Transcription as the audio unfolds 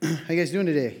How you guys doing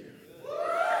today?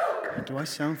 Do I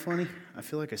sound funny? I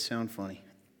feel like I sound funny.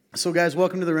 So guys,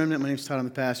 welcome to The Remnant. My name's Todd. I'm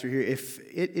the pastor here. If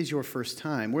it is your first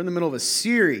time, we're in the middle of a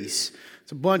series.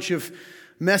 It's a bunch of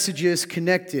messages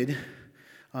connected,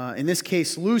 in this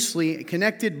case loosely,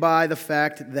 connected by the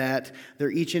fact that they're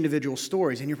each individual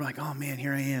stories. And you're like, oh man,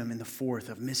 here I am in the fourth.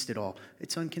 I've missed it all.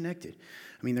 It's unconnected.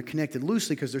 I mean, they're connected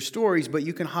loosely because they're stories, but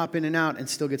you can hop in and out and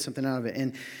still get something out of it.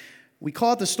 And we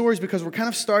call it the stories because we're kind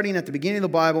of starting at the beginning of the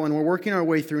Bible and we're working our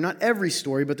way through, not every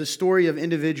story, but the story of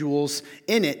individuals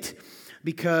in it,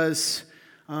 because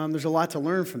there's a lot to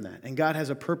learn from that. And God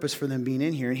has a purpose for them being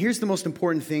in here. And here's the most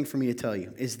important thing for me to tell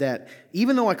you, is that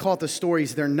even though I call it the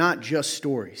stories, they're not just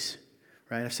stories,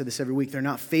 right? I've said this every week. They're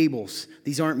not fables.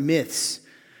 These aren't myths,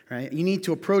 right? You need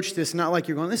to approach this not like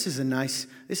you're going, this is a nice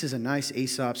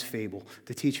Aesop's fable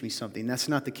to teach me something. That's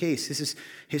not the case. This is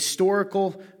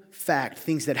historical fact,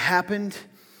 things that happened,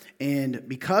 and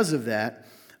because of that,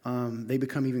 they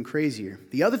become even crazier.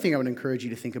 The other thing I would encourage you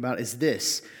to think about is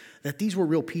this, that these were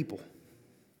real people.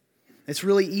 It's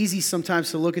really easy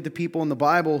sometimes to look at the people in the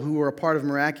Bible who are a part of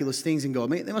miraculous things and go,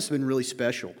 man, they must have been really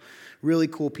special, really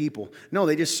cool people. No,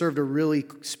 they just served a really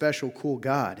special, cool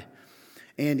God.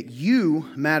 And you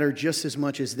matter just as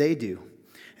much as they do.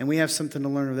 And we have something to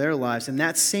learn of their lives. And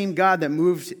that same God that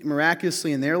moved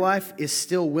miraculously in their life is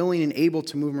still willing and able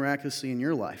to move miraculously in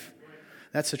your life.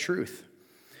 That's the truth.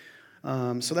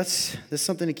 So that's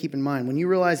something to keep in mind. When you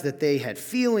realize that they had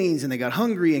feelings and they got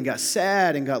hungry and got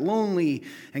sad and got lonely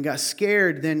and got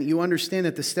scared, then you understand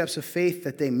that the steps of faith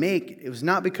that they make, it was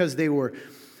not because they were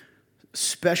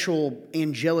special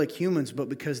angelic humans, but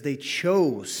because they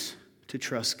chose to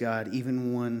trust God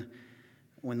even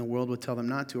when the world would tell them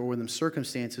not to, or when the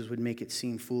circumstances would make it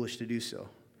seem foolish to do so.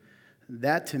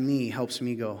 That, to me, helps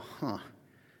me go,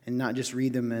 and not just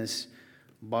read them as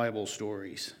Bible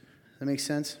stories. Does that make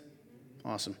sense?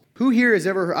 Awesome. Who here has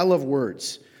ever heard, I love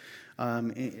words.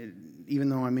 Even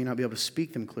though I may not be able to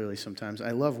speak them clearly sometimes,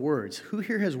 I love words. Who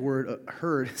here has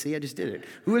heard, see, I just did it.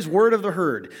 Who has word of the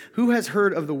herd? Who has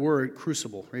heard of the word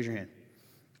crucible? Raise your hand.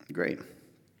 Great.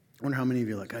 I wonder how many of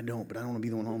you are like, I don't, but I don't want to be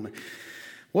the one home.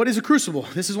 What is a crucible?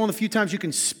 This is one of the few times you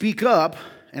can speak up,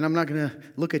 and I'm not going to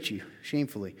look at you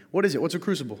shamefully. What is it? What's a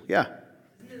crucible? Yeah.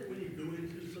 Isn't it when you go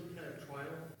into some kind of trial?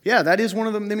 Yeah, that is one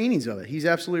of the meanings of it. He's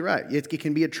absolutely right. It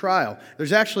can be a trial.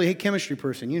 There's actually a chemistry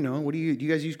person. You know, do you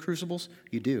guys use crucibles?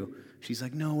 You do. She's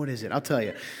like, no, what is it? I'll tell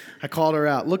you. I called her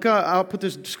out. Look, I'll put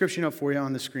this description up for you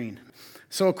on the screen.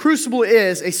 So a crucible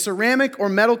is a ceramic or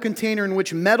metal container in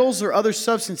which metals or other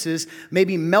substances may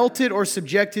be melted or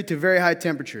subjected to very high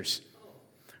temperatures.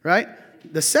 Right?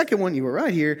 The second one, you were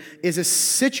right here, is a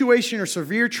situation or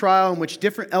severe trial in which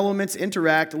different elements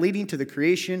interact, leading to the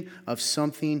creation of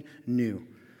something new.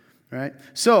 Right?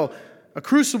 So, a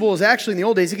crucible is actually, in the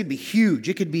old days, it could be huge.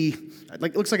 It could be, it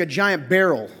looks like a giant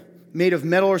barrel made of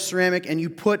metal or ceramic, and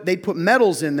they'd put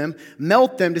metals in them,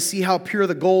 melt them to see how pure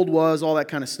the gold was, all that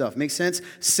kind of stuff. Make sense?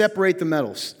 Separate the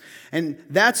metals. And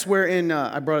that's where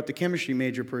I brought up the chemistry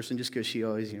major person just because she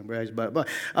always, brags about it.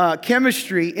 But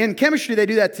chemistry, in chemistry, they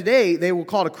do that today. They will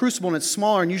call it a crucible, and it's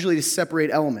smaller and usually to separate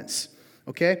elements.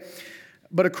 Okay?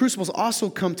 But a crucible's also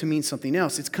come to mean something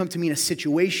else. It's come to mean a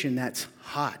situation that's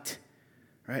hot.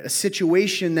 Right? A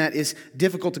situation that is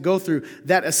difficult to go through.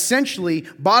 That essentially,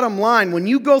 bottom line, when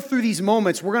you go through these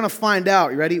moments, we're going to find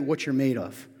out, you ready, what you're made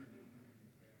of.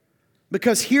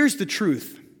 Because here's the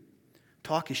truth.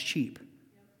 Talk is cheap.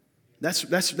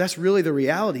 That's really the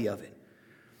reality of it.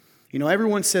 You know,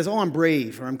 everyone says, oh, I'm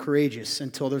brave or I'm courageous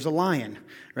until there's a lion,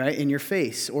 right, in your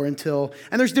face. And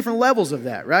there's different levels of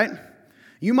that, right?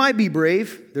 You might be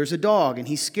brave. There's a dog and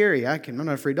he's scary. I'm not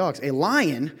afraid of dogs. A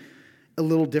lion, a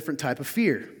little different type of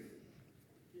fear.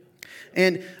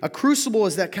 And a crucible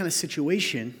is that kind of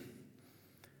situation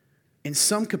in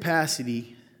some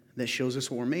capacity that shows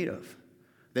us what we're made of.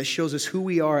 That shows us who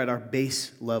we are at our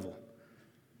base level.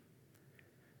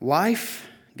 Life,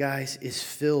 guys, is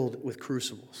filled with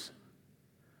crucibles.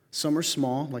 Some are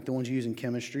small, like the ones you use in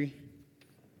chemistry.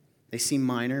 They seem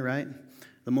minor, right?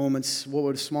 The moments, what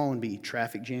would a small one be?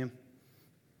 Traffic jam,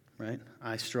 right?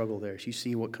 I struggle there. So you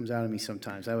see what comes out of me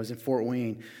sometimes. I was in Fort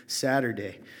Wayne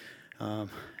Saturday, and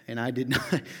I did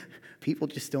not, people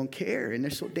just don't care, and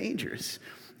they're so dangerous,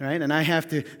 right? And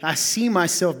I see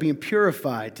myself being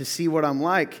purified to see what I'm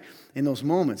like in those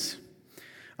moments.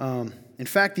 In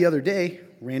fact, the other day,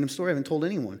 random story, I haven't told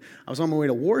anyone. I was on my way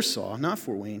to Warsaw, not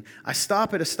Fort Wayne. I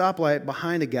stop at a stoplight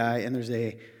behind a guy, and there's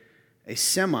a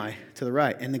semi to the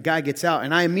right. And the guy gets out,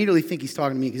 and I immediately think he's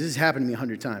talking to me because this has happened to me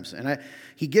 100 times. And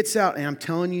he gets out, and I'm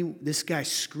telling you, this guy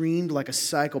screamed like a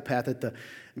psychopath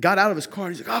got out of his car,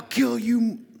 and he's like, I'll kill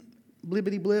you,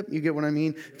 blippity blip. You get what I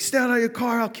mean? Stay out of your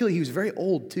car, I'll kill you. He was very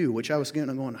old too, which I was going,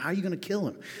 how are you going to kill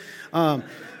him?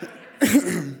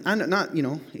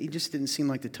 He just didn't seem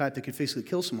like the type that could physically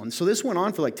kill someone. So this went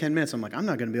on for like 10 minutes. I'm like, I'm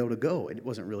not going to be able to go. It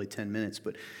wasn't really 10 minutes.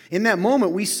 But in that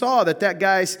moment, we saw that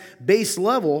guy's base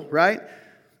level, right,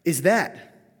 is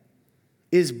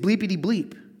bleepity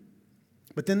bleep.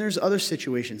 But then there's other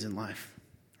situations in life,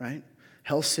 right?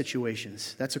 Health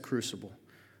situations. That's a crucible.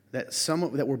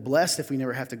 That we're blessed if we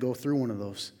never have to go through one of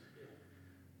those.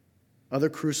 Other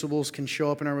crucibles can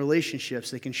show up in our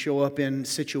relationships. They can show up in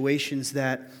situations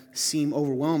that seem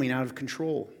overwhelming, out of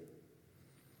control.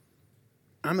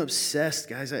 I'm obsessed,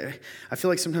 guys. I feel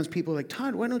like sometimes people are like,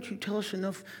 Todd, why don't you tell us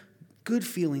enough good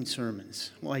feeling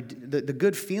sermons? Well, the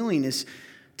good feeling is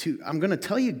I'm going to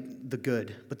tell you the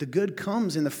good, but the good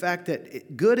comes in the fact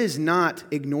that good is not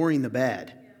ignoring the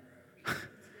bad,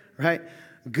 right?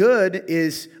 Good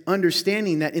is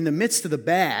understanding that in the midst of the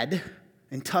bad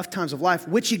and tough times of life,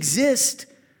 which exist,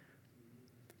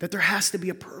 that there has to be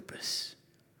a purpose,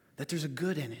 that there's a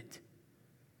good in it.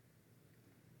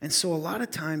 And so a lot of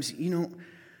times,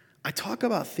 I talk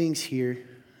about things here,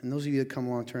 and those of you that come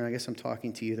long term, I guess I'm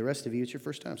talking to you. The rest of you, it's your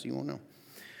first time, so you won't know.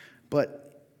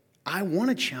 But I want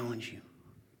to challenge you.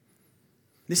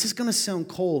 This is going to sound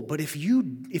cold, but if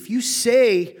you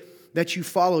say that you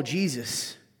follow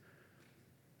Jesus,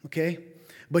 okay,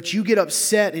 but you get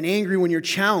upset and angry when you're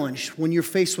challenged, when you're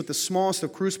faced with the smallest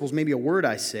of crucibles, maybe a word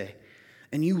I say,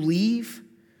 and you leave,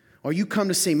 or you come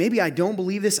to say, maybe I don't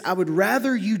believe this, I would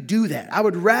rather you do that. I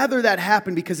would rather that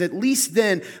happen, because at least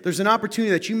then there's an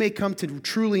opportunity that you may come to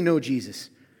truly know Jesus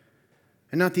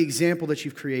and not the example that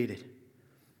you've created.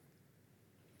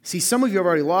 See, some of you have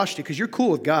already lost it because you're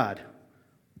cool with God,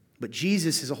 but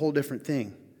Jesus is a whole different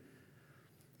thing.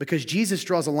 Because Jesus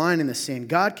draws a line in the sand.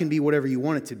 God can be whatever you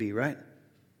want it to be, right?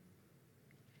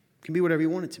 Can be whatever you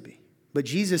want it to be. But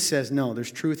Jesus says, no,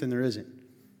 there's truth and there isn't.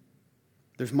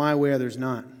 There's my way or there's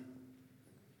not.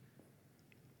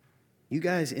 You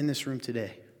guys in this room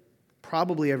today,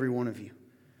 probably every one of you,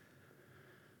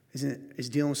 is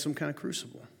dealing with some kind of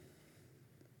crucible.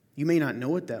 You may not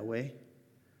know it that way.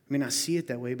 You may not see it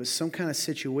that way, but some kind of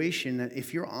situation that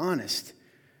if you're honest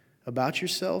about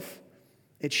yourself,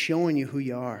 it's showing you who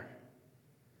you are.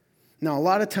 Now, a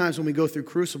lot of times when we go through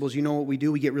crucibles, you know what we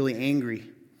do? We get really angry.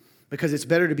 Because it's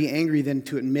better to be angry than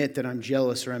to admit that I'm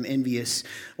jealous or I'm envious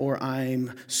or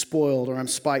I'm spoiled or I'm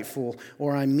spiteful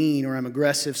or I'm mean or I'm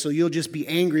aggressive. So you'll just be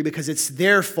angry because it's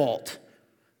their fault,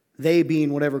 they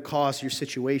being whatever caused your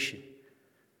situation.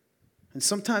 And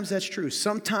sometimes that's true.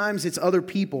 Sometimes it's other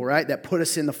people, right, that put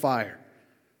us in the fire.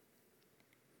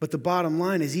 But the bottom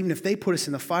line is, even if they put us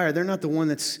in the fire, they're not the one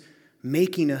that's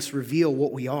making us reveal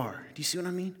what we are. Do you see what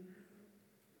I mean?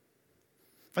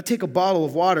 If I take a bottle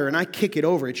of water and I kick it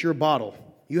over, it's your bottle.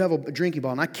 You have a drinking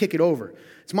bottle and I kick it over.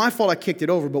 It's my fault I kicked it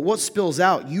over, but what spills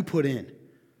out, you put in.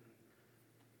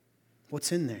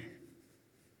 What's in there?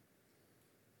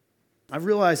 I've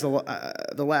realized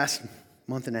the last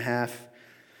month and a half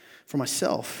for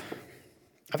myself,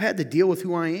 I've had to deal with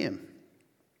who I am.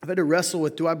 I've had to wrestle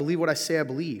with, do I believe what I say I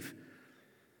believe?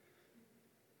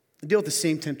 I deal with the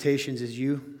same temptations as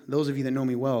you. Those of you that know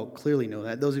me well clearly know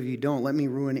that. Those of you who don't, let me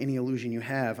ruin any illusion you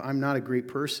have. I'm not a great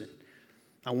person.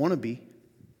 I want to be.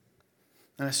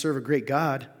 And I serve a great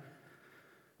God.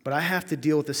 But I have to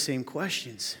deal with the same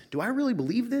questions. Do I really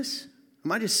believe this?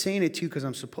 Am I just saying it to you because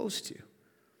I'm supposed to?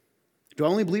 Do I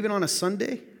only believe it on a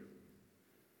Sunday?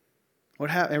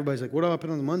 Everybody's like, what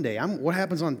happened on Monday? What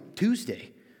happens on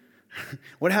Tuesday?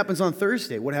 What happens on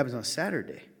Thursday? What happens on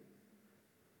Saturday?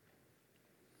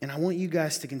 And I want you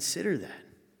guys to consider that.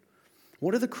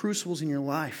 What are the crucibles in your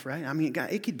life, right? I mean,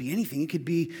 it could be anything. It could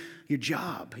be your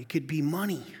job. It could be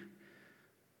money.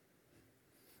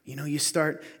 You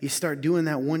start doing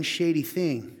that one shady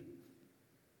thing,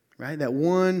 right? That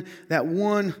one,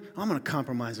 I'm going to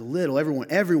compromise a little.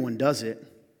 Everyone does it.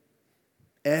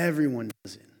 Everyone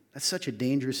does it. That's such a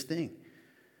dangerous thing.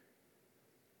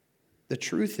 The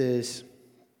truth is,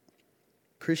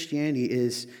 Christianity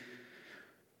is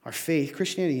our faith,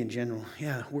 Christianity in general.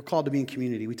 Yeah, we're called to be in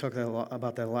community. We talk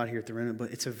about that a lot here at the Remnant,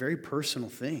 but it's a very personal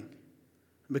thing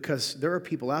because there are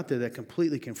people out there that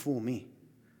completely can fool me.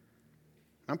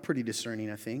 I'm pretty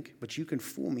discerning, I think, but you can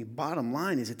fool me. Bottom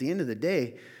line is, at the end of the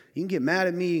day, you can get mad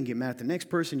at me, you can get mad at the next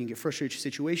person, you can get frustrated with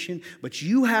your situation, but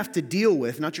you have to deal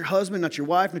with, not your husband, not your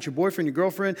wife, not your boyfriend, your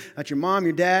girlfriend, not your mom,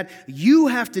 your dad. You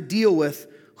have to deal with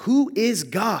who is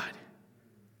God.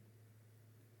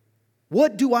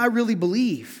 What do I really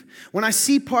believe? When I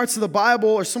see parts of the Bible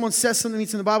or someone says something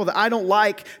that's in the Bible that I don't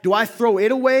like, do I throw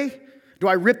it away? Do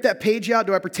I rip that page out?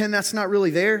 Do I pretend that's not really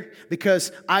there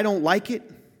because I don't like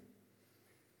it?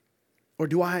 Or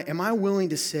am I willing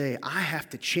to say, I have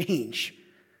to change?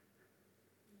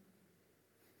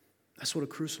 That's what a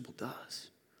crucible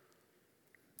does.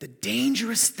 The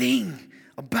dangerous thing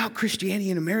about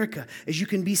Christianity in America is you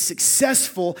can be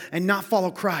successful and not follow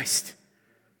Christ.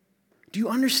 Do you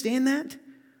understand that?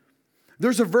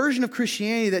 There's a version of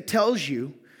Christianity that tells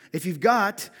you if you've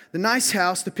got the nice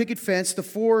house, the picket fence, the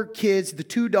 4 kids, the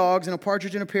 2 dogs, and a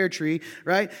partridge in a pear tree,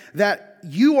 right, that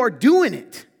you are doing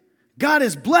it. God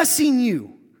is blessing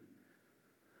you.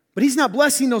 But He's not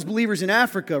blessing those believers in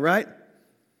Africa, right?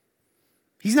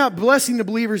 He's not blessing the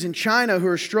believers in China who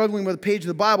are struggling with a page of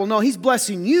the Bible. No, He's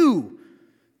blessing you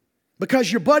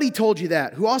because your buddy told you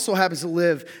that, who also happens to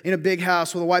live in a big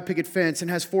house with a white picket fence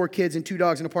and has 4 kids and 2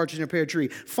 dogs and a partridge in a pear tree.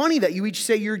 Funny that you each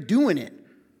say you're doing it.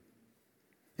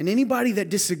 And anybody that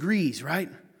disagrees, right?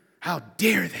 How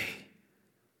dare they?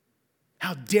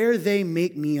 How dare they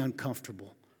make me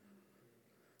uncomfortable?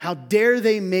 How dare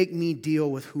they make me deal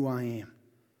with who I am?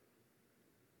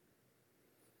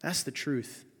 That's the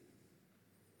truth.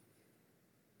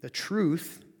 The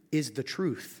truth is the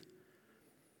truth.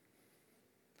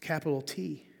 Capital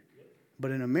T. But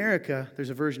in America,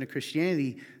 there's a version of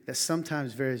Christianity that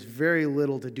sometimes has very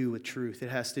little to do with truth.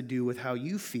 It has to do with how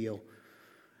you feel.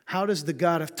 How does the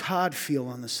God of Todd feel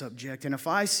on the subject? And if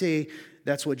I say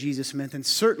that's what Jesus meant, then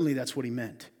certainly that's what He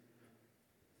meant.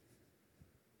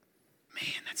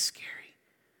 Man, that's scary.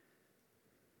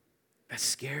 That's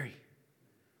scary.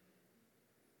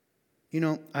 You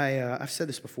know, I've said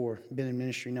this before. I've been in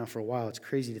ministry now for a while. It's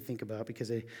crazy to think about because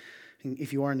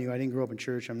if you are new, I didn't grow up in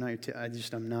church. I'm not.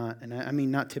 I'm not, and I mean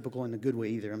not typical in the good way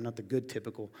either. I'm not the good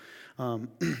typical.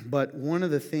 But one of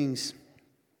the things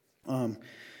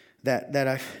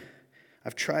that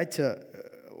I've tried to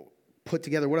put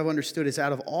together, what I've understood is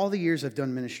out of all the years I've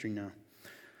done ministry now,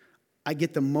 I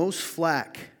get the most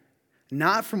flack,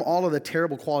 not from all of the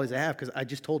terrible qualities I have, because I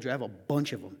just told you I have a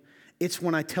bunch of them. It's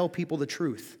when I tell people the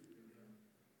truth.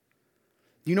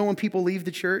 You know when people leave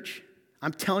the church?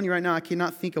 I'm telling you right now, I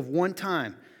cannot think of one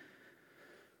time.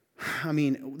 I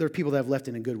mean, there are people that have left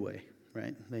in a good way,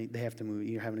 right? They have to move.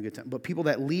 You're having a good time. But people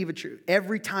that leave a church,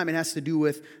 every time it has to do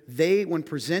with they, when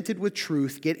presented with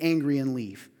truth, get angry and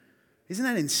leave. Isn't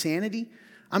that insanity?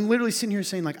 I'm literally sitting here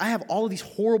saying, like, I have all of these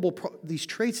horrible, these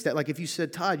traits that, like, if you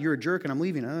said, Todd, you're a jerk and I'm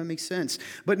leaving, that makes sense.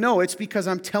 But no, it's because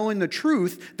I'm telling the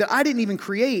truth that I didn't even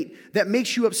create that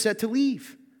makes you upset to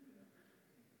leave.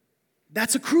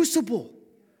 That's a crucible.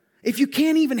 If you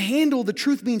can't even handle the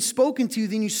truth being spoken to,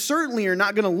 then you certainly are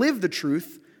not going to live the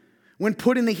truth when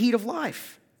put in the heat of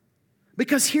life.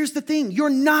 Because here's the thing, you're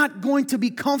not going to be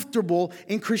comfortable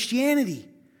in Christianity.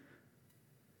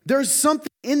 There's something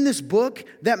in this book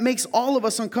that makes all of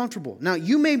us uncomfortable. Now,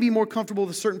 you may be more comfortable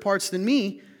with certain parts than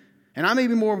me, and I may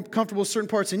be more comfortable with certain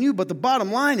parts than you, but the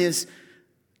bottom line is,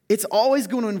 it's always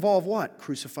going to involve what?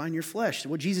 Crucifying your flesh.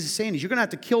 What Jesus is saying is you're going to have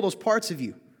to kill those parts of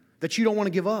you that you don't want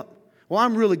to give up. Well,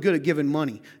 I'm really good at giving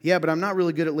money. Yeah, but I'm not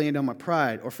really good at laying down my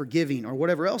pride or forgiving or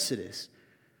whatever else it is.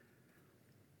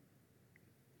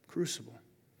 Crucible.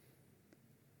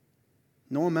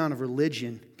 No amount of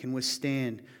religion can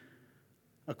withstand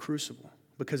a crucible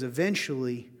because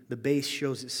eventually the base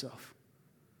shows itself.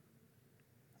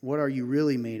 What are you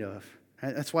really made of?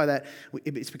 That's why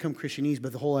it's become Christianese,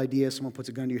 but the whole idea, someone puts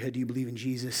a gun to your head, do you believe in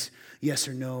Jesus? Yes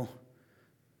or no?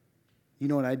 You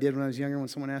know what I did when I was younger when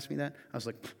someone asked me that? I was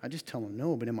like, I just tell them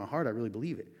no, but in my heart I really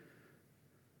believe it.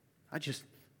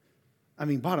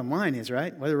 Bottom line is,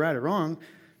 right, whether right or wrong,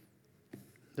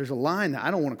 there's a line that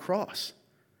I don't want to cross.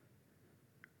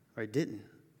 Or I didn't.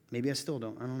 Maybe I still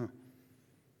don't. I don't know.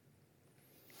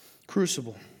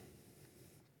 Crucible.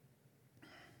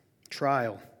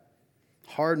 Trial.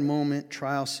 Hard moment,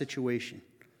 trial situation.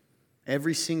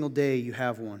 Every single day you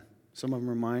have one. Some of them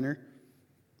are minor,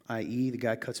 i.e. the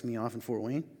guy cuts me off in Fort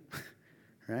Wayne,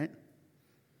 right?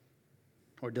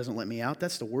 Or doesn't let me out.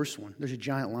 That's the worst one. There's a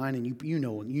giant line, and you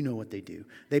know what they do.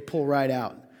 They pull right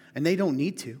out, and they don't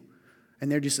need to,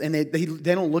 and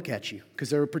they don't look at you because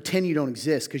they're pretend you don't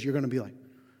exist because you're going to be like,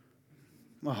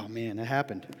 oh man, that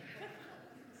happened.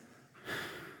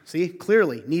 See,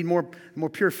 clearly need more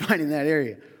purifying in that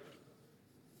area.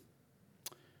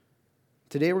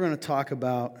 Today we're going to talk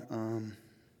about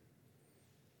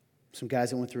some guys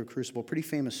that went through a crucible. Pretty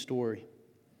famous story.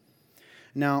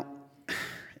 Now,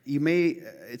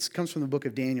 it comes from the book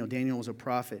of Daniel. Daniel was a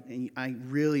prophet, and I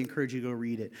really encourage you to go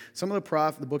read it. Some of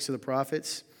the books of the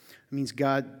prophets, it means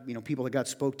God, people that God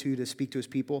spoke to speak to his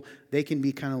people, they can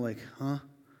be kind of like, huh?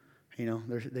 You know,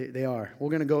 they are. We're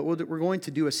going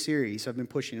to do a series. I've been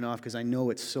pushing it off because I know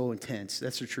it's so intense.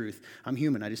 That's the truth. I'm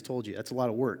human. I just told you. That's a lot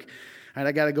of work. All right,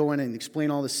 I got to go in and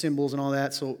explain all the symbols and all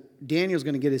that. So Daniel's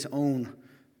going to get his own.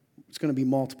 It's going to be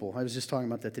multiple. I was just talking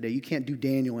about that today. You can't do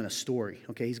Daniel in a story.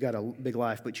 Okay, he's got a big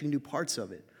life, but you can do parts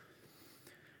of it.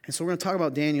 And so we're going to talk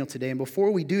about Daniel today. And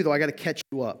before we do, though, I got to catch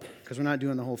you up because we're not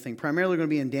doing the whole thing. Primarily, we're going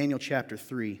to be in Daniel chapter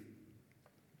 3.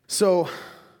 So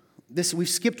we've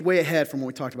skipped way ahead from what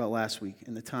we talked about last week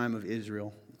in the time of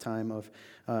Israel, the time of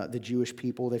the Jewish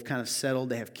people. They've kind of settled.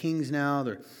 They have kings now.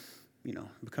 They're,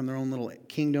 become their own little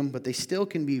kingdom, but they still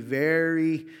can be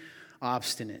very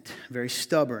obstinate, very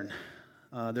stubborn.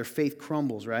 Their faith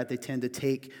crumbles, right? They tend to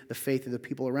take the faith of the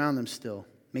people around them still.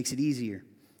 Makes it easier.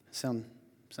 Sound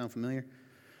familiar?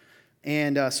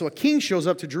 And so a king shows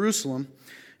up to Jerusalem.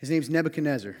 His name's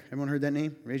Nebuchadnezzar. Everyone heard that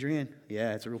name? Raise your hand.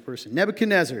 Yeah, it's a real person.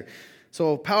 Nebuchadnezzar.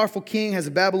 So a powerful king has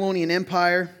a Babylonian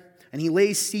empire, and he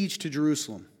lays siege to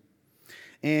Jerusalem.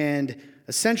 And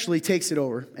essentially takes it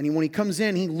over. And when he comes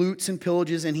in, he loots and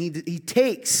pillages, and he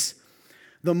takes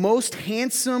the most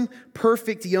handsome,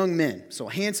 perfect young men. So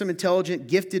handsome, intelligent,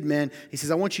 gifted men. He says,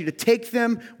 I want you to take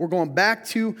them. We're going back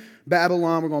to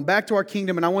Babylon. We're going back to our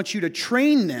kingdom. And I want you to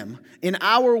train them in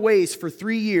our ways for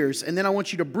 3 years. And then I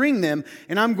want you to bring them.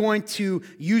 And I'm going to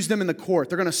use them in the court.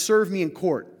 They're going to serve me in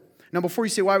court. Now, before you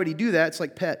say, why would he do that? It's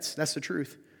like pets. That's the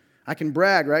truth. I can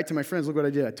brag, right, to my friends. Look what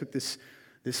I did. I took this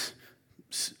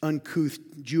uncouth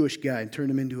Jewish guy and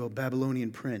turned him into a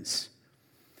Babylonian prince.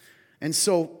 And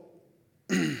so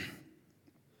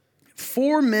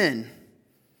 4 men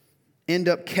end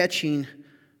up catching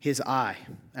his eye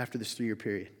after this 3-year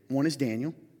period. One is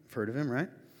Daniel. You've heard of him, right?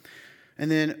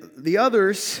 And then the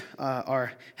others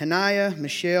are Hananiah,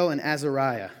 Mishael, and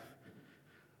Azariah.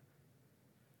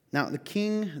 Now, the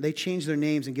king, they change their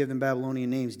names and give them Babylonian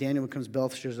names. Daniel becomes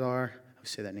Belshazzar. I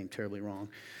say that name terribly wrong.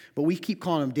 But we keep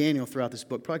calling him Daniel throughout this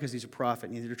book, probably because he's a prophet,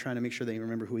 and they're trying to make sure they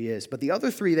remember who he is. But the other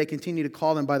 3, they continue to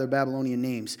call them by their Babylonian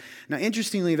names. Now,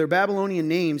 interestingly, their Babylonian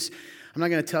names, I'm not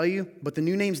going to tell you, but the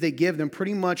new names they give them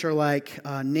pretty much are like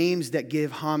names that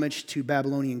give homage to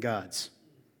Babylonian gods.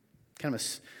 Kind of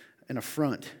an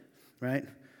affront, right?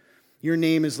 Your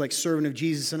name is like servant of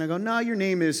Jesus, and I go, no, your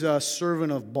name is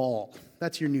servant of Baal.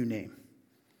 That's your new name,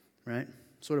 right?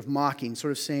 Sort of mocking,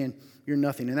 sort of saying you're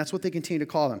nothing. And that's what they continue to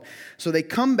call them. So they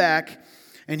come back,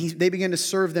 and they begin to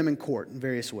serve them in court in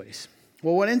various ways.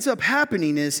 Well, what ends up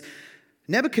happening is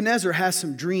Nebuchadnezzar has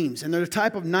some dreams, and they're the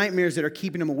type of nightmares that are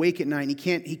keeping him awake at night, and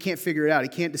he can't figure it out. He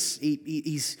can't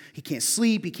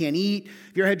sleep, he can't eat.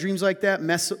 Have you ever had dreams like that?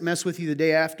 Mess with you the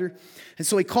day after? And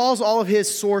so he calls all of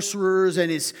his sorcerers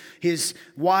and his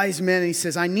wise men, and he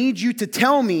says, I need you to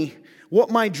tell me what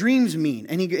my dreams mean.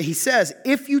 And he says,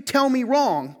 if you tell me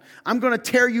wrong, I'm going to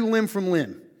tear you limb from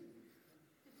limb.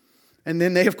 And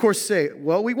then they, of course, say,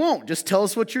 well, we won't. Just tell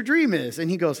us what your dream is. And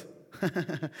he goes,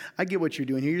 I get what you're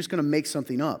doing here. You're just going to make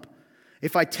something up.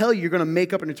 If I tell you, you're going to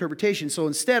make up an interpretation. So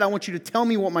instead, I want you to tell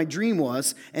me what my dream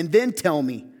was, and then tell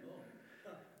me.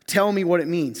 Tell me what it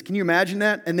means. Can you imagine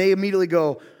that? And they immediately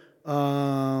go,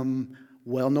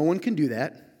 well, no one can do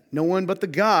that. No one but the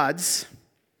gods,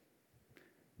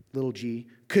 little g,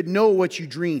 could know what you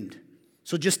dreamed.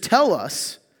 So just tell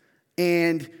us,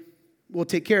 and we'll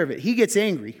take care of it. He gets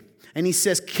angry, and he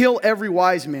says, kill every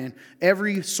wise man,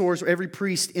 every sorcerer, every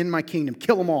priest in my kingdom.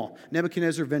 Kill them all.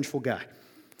 Nebuchadnezzar, vengeful guy.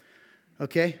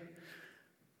 Okay?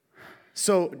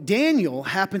 So Daniel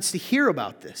happens to hear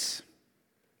about this.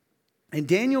 And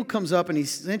Daniel comes up, and he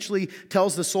essentially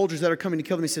tells the soldiers that are coming to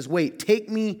kill him, he says, wait,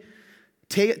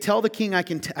 tell the king I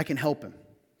can help him.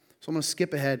 So I'm going to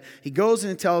skip ahead. He goes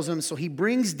and tells him, so he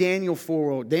brings Daniel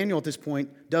forward. Daniel at this point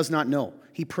does not know.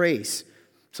 He prays.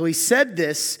 So he said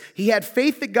this. He had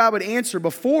faith that God would answer.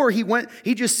 Before he went,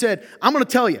 he just said, I'm going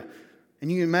to tell you. And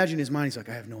you can imagine his mind, he's like,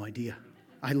 I have no idea.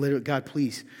 God,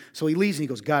 please. So he leaves and he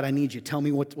goes, God, I need you. Tell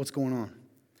me what's going on.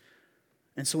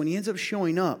 And so when he ends up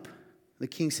showing up, the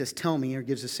king says, tell me, or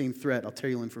gives the same threat. I'll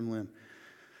tear you limb from limb.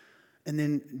 And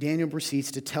then Daniel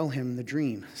proceeds to tell him the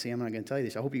dream. See, I'm not going to tell you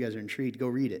this. I hope you guys are intrigued. Go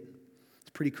read it. It's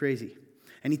pretty crazy.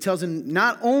 And he tells him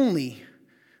not only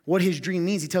what his dream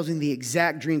means, he tells him the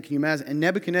exact dream. Can you imagine? And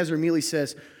Nebuchadnezzar immediately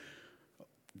says,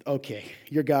 okay,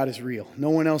 your God is real. No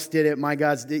one else did it.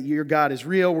 Your God is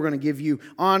real. We're going to give you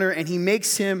honor. And he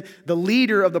makes him the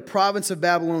leader of the province of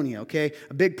Babylonia, okay?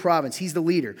 A big province. He's the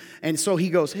leader. And so he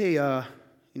goes, hey,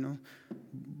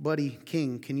 buddy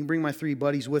king, can you bring my 3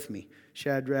 buddies with me?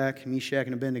 Shadrach, Meshach,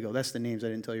 and Abednego. That's the names I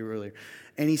didn't tell you earlier.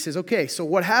 And he says, okay, so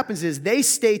what happens is they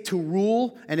stay to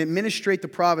rule and administrate the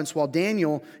province while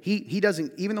Daniel, he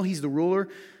doesn't, even though he's the ruler,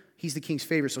 he's the king's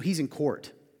favorite, so he's in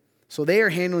court. So they are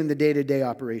handling the day-to-day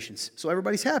operations. So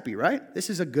everybody's happy, right? This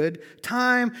is a good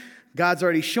time. God's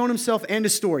already shown himself. End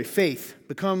of story. Faith.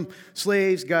 Become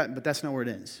slaves. God, but that's not where it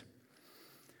ends.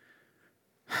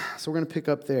 So we're going to pick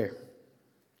up there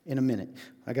in a minute.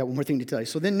 I got one more thing to tell you.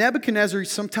 So then Nebuchadnezzar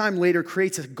sometime later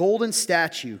creates a golden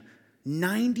statue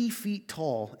 90 feet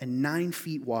tall and 9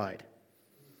 feet wide.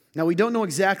 Now we don't know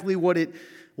exactly what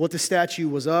the statue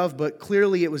was of, but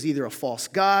clearly it was either a false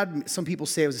god. Some people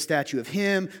say it was a statue of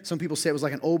him. Some people say it was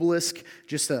like an obelisk,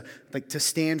 just to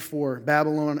stand for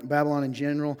Babylon in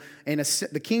general. And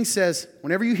the king says,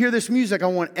 whenever you hear this music, I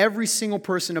want every single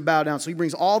person to bow down. So he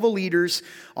brings all the leaders,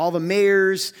 all the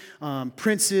mayors,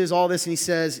 princes, all this, and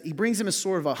he brings them as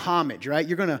sort of a homage, right?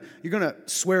 You're gonna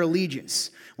swear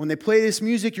allegiance. When they play this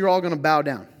music, you're all gonna bow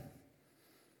down.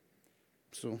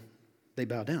 So they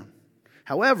bow down.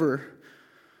 However,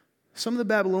 some of the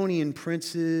Babylonian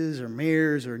princes or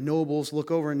mayors or nobles look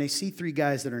over and they see three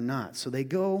guys that are not. So they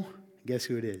go, guess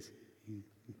who it is?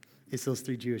 It's those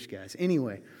three Jewish guys.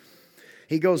 Anyway,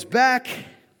 he goes back, and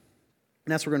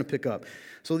that's where we're going to pick up.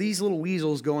 So these little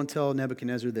weasels go and tell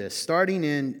Nebuchadnezzar this, starting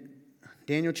in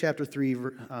Daniel chapter 3,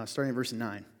 starting at verse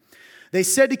 9. They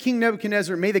said to King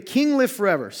Nebuchadnezzar, "May the king live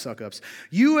forever," suck-ups.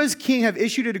 "You as king have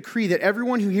issued a decree that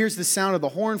everyone who hears the sound of the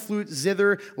horn, flute,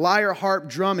 zither, lyre, harp,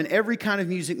 drum, and every kind of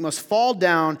music must fall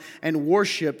down and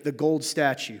worship the gold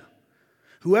statue.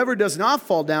 Whoever does not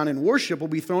fall down and worship will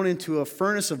be thrown into a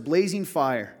furnace of blazing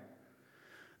fire.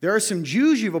 There are some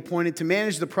Jews you've appointed to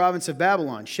manage the province of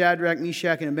Babylon, Shadrach,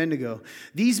 Meshach, and Abednego.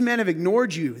 These men have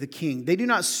ignored you, the king. They do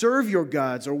not serve your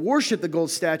gods or worship the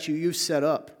gold statue you've set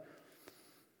up."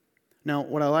 Now,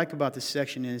 what I like about this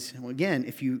section is, well, again,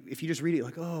 if you just read it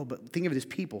like, oh, but think of it as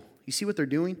people. You see what they're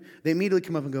doing? They immediately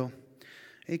come up and go,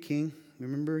 "Hey, king,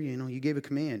 remember, you gave a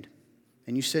command.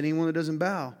 And you said anyone that doesn't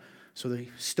bow." So they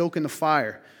stoke in the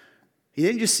fire. They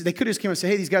could have just come and said,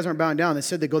 "Hey, these guys aren't bowing down." They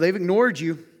said, they've ignored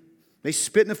you. They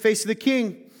spit in the face of the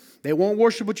king. They won't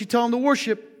worship what you tell them to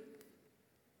worship.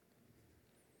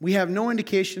 We have no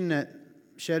indication that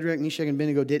Shadrach, Meshach, and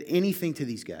Abednego did anything to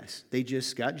these guys. They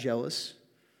just got jealous.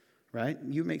 Right?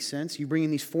 You make sense. You bring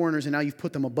in these foreigners and now you've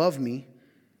put them above me.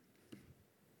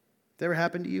 That ever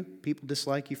happened to you? People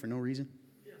dislike you for no reason?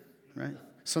 Right?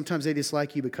 Sometimes they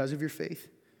dislike you because of your faith.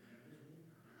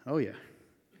 Oh, yeah.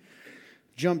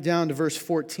 Jump down to verse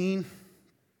 14.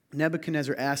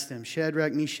 Nebuchadnezzar asked them,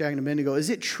 Shadrach, Meshach, and Abednego, "Is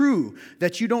it true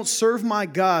that you don't serve my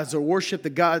gods or worship the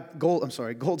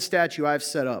gold statue I've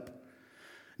set up?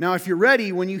 Now, if you're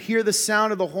ready, when you hear the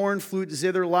sound of the horn, flute,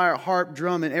 zither, lyre, harp,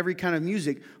 drum, and every kind of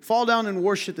music, fall down and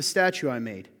worship the statue I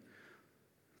made."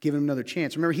 Give him another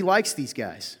chance. Remember, he likes these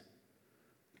guys.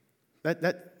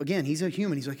 Again, he's a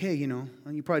human. He's like, "Hey,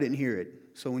 you probably didn't hear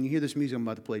it. So when you hear this music I'm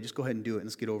about to play, just go ahead and do it and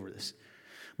let's get over this.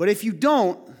 But if you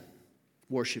don't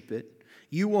worship it,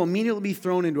 you will immediately be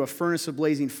thrown into a furnace of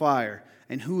blazing fire.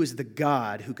 And who is the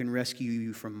God who can rescue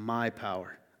you from my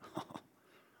power?" Oh,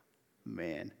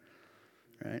 man.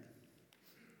 Right?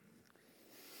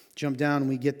 Jump down and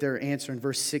we get their answer in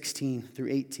verse 16 through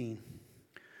 18.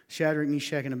 Shadrach,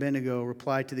 Meshach, and Abednego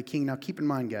replied to the king. Now keep in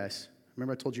mind, guys,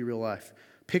 remember I told you real life.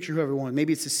 Picture whoever wants.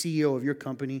 Maybe it's the CEO of your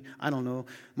company. I don't know.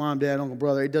 Mom, dad, uncle,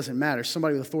 brother. It doesn't matter.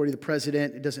 Somebody with authority, the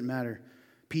president. It doesn't matter.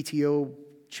 PTO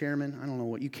chairman. I don't know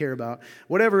what you care about.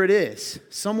 Whatever it is.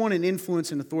 Someone in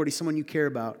influence and authority. Someone you care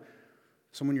about.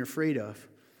 Someone you're afraid of.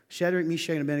 Shadrach,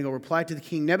 Meshach, and Abednego replied to the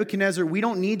king, "Nebuchadnezzar, we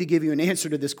don't need to give you an answer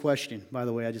to this question." By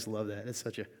the way, I just love that. That's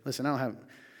listen, I don't have,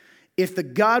 if the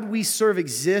God we serve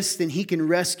exists, then he can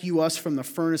rescue us from the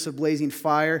furnace of blazing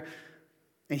fire,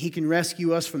 and he can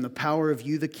rescue us from the power of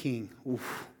you, the king.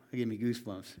 Oof, that gave me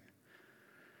goosebumps.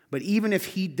 But even if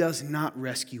he does not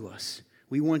rescue us,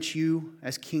 we want you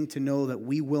as king to know that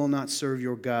we will not serve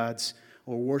your gods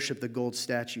or worship the gold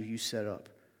statue you set up.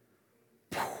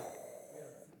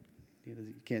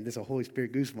 This is Holy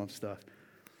Spirit goosebump stuff.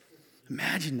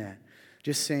 Imagine that.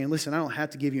 Just saying, listen, I don't have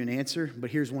to give you an answer, but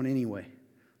here's one anyway.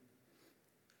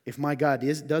 If my God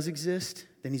does exist,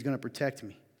 then he's going to protect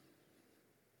me.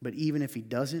 But even if he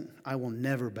doesn't, I will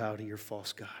never bow to your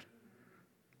false God.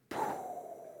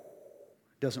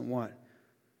 Doesn't what?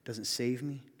 Doesn't save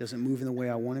me? Doesn't move in the way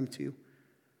I want him to?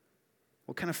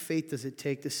 What kind of faith does it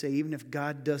take to say, even if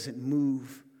God doesn't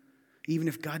move, even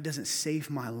if God doesn't save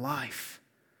my life,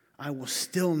 I will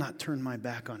still not turn my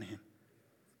back on him?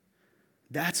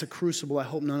 That's a crucible I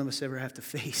hope none of us ever have to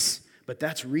face, but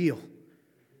that's real.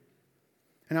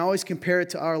 And I always compare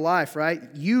it to our life, right?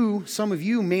 Some of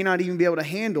you may not even be able to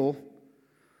handle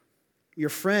your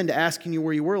friend asking you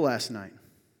where you were last night.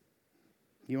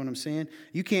 You know what I'm saying?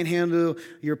 You can't handle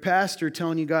your pastor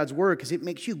telling you God's word because it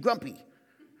makes you grumpy.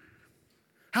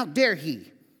 How dare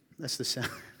he? That's the sound.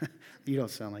 You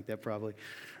don't sound like that probably.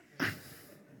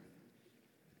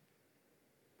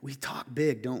 We talk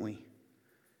big, don't we?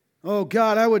 Oh,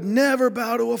 God, I would never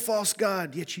bow to a false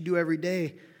god. Yet you do every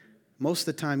day. Most of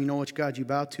the time, you know which God you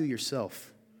bow to?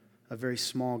 Yourself. A very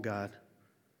small God.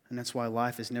 And that's why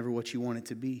life is never what you want it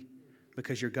to be.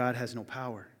 Because your God has no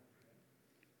power.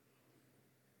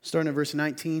 Starting at verse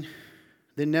 19.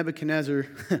 Then Nebuchadnezzar,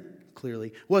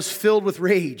 clearly, was filled with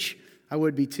rage. I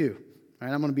would be too. All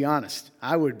right, I'm going to be honest.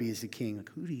 I would be as the king. Like,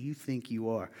 who do you think you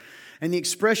are? And the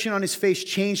expression on his face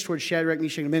changed towards Shadrach,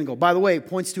 Meshach, and Abednego. By the way, it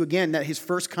points to, again, that his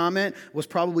first comment was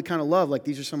probably kind of love, like,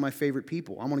 these are some of my favorite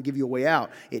people. I'm going to give you a way out.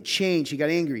 It changed. He got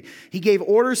angry. He gave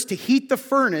orders to heat the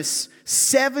furnace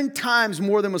 7 times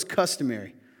more than was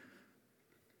customary.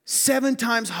 7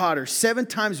 times hotter, 7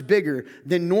 times bigger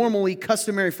than normally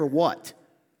customary for what?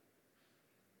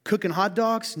 Cooking hot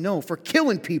dogs? No, for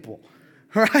killing people.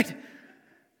 All right?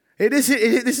 This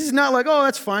is not like, oh,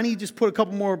 that's fine. He just put a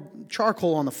couple more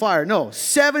charcoal on the fire. No,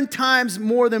 7 times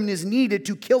more than is needed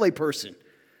to kill a person.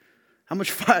 How much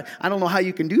fire? I don't know how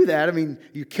you can do that. I mean,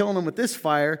 you're killing them with this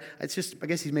fire. It's just, I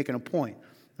guess he's making a point.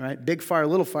 Right? Big fire,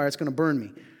 little fire, it's going to burn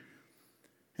me.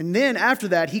 And then after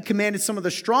that, he commanded some of the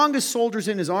strongest soldiers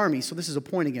in his army. So this is a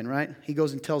point again, right? He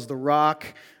goes and tells the Rock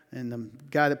and the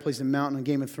guy that plays the mountain on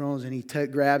Game of Thrones, and he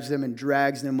grabs them and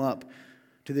drags them up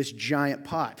to this giant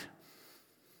pot.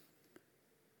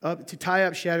 Up to tie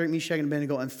up Shadrach, Meshach, and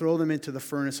Abednego and throw them into the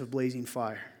furnace of blazing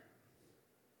fire.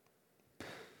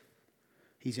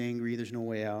 He's angry. There's no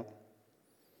way out.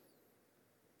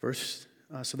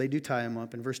 So they do tie him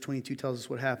up, and verse 22 tells us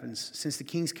what happens. Since the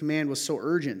king's command was so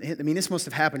urgent, I mean, this must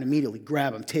have happened immediately.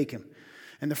 Grab him, take him.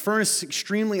 And the furnace is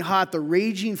extremely hot. The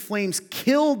raging flames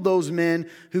killed those men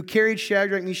who carried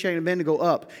Shadrach, Meshach, and Abednego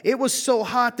up. It was so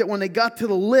hot that when they got to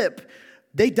the lip,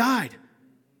 they died.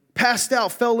 Passed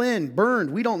out, fell in,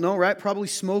 burned. We don't know, right? Probably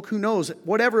smoke, who knows?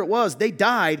 Whatever it was, they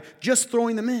died just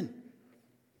throwing them in.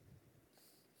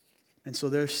 And so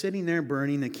they're sitting there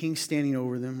burning. The king's standing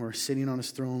over them or sitting on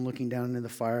his throne looking down into the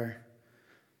fire,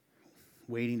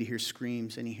 waiting to hear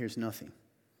screams, and he hears nothing.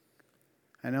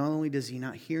 And not only does he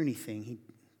not hear anything,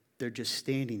 they're just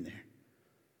standing there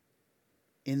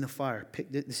in the fire.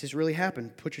 This has really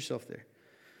happened. Put yourself there.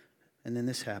 And then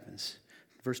this happens.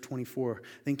 Verse 24,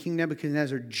 then King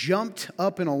Nebuchadnezzar jumped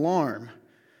up in alarm.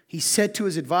 He said to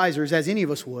his advisors, as any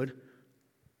of us would,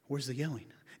 where's the yelling?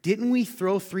 Didn't we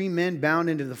throw 3 men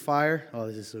bound into the fire? Oh,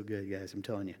 this is so good, guys, I'm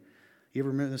telling you. You ever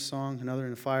remember this song, Another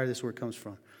in the Fire? This is where it comes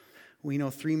from. We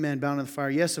know 3 men bound in the fire.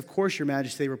 Yes, of course, your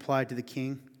majesty, they replied to the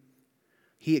king.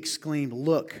 He exclaimed,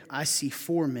 look, I see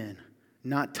 4 men,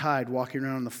 not tied, walking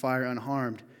around in the fire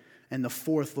unharmed, and the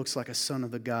 4th looks like a son of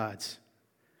the gods.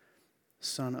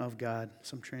 Son of God,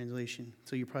 some translation.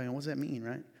 So you're probably, what does that mean,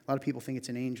 right? A lot of people think it's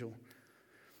an angel.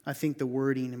 I think the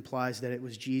wording implies that it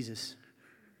was Jesus.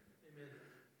 Amen.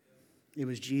 It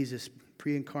was Jesus,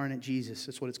 pre-incarnate Jesus.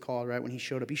 That's what it's called, right? When he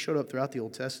showed up throughout the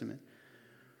Old Testament.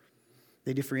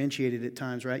 They differentiated at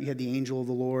times, right? You had the angel of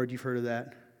the Lord. You've heard of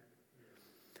that.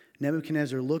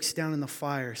 Nebuchadnezzar looks down in the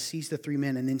fire, sees the 3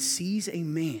 men, and then sees a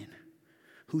man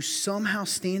who somehow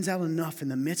stands out enough in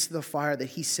the midst of the fire that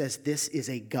he says, this is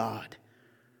a God.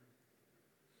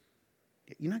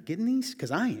 You're not getting these? Because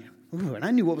I am. Ooh, and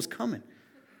I knew what was coming.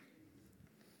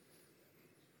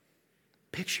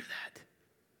 Picture that.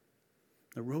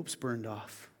 The ropes burned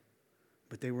off,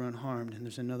 but they were unharmed. And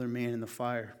there's another man in the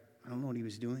fire. I don't know what he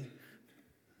was doing.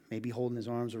 Maybe holding his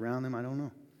arms around them. I don't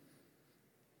know.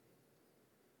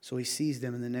 So he sees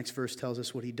them, and the next verse tells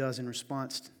us what he does in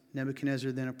response.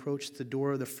 Nebuchadnezzar then approached the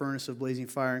door of the furnace of blazing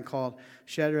fire and called,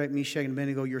 Shadrach, Meshach, and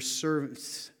Abednego, your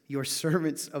servants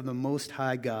of the Most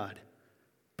High God.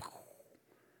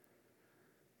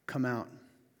 Come out.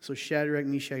 So Shadrach,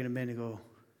 Meshach, and Abednego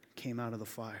came out of the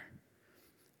fire.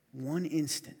 One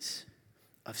instance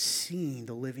of seeing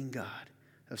the living God,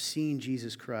 of seeing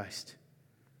Jesus Christ.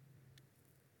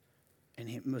 And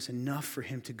it was enough for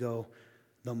him to go,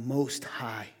 the Most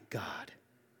High God.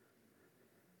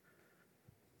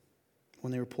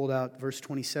 When they were pulled out, verse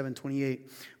 27,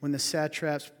 28, when the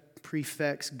satraps,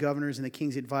 prefects, governors, and the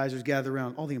king's advisors gathered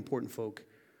around, all the important folk,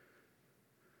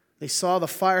 they saw the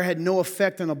fire had no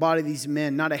effect on the body of these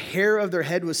men. Not a hair of their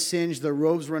head was singed. Their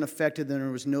robes were unaffected. And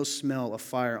there was no smell of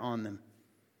fire on them.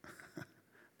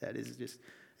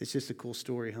 It's just a cool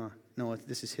story, huh? No,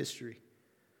 this is history.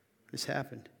 This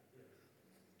happened.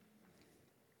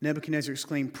 Nebuchadnezzar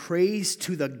exclaimed, praise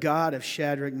to the God of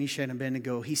Shadrach, Meshach, and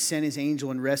Abednego. He sent his angel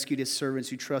and rescued his servants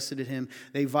who trusted in him.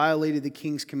 They violated the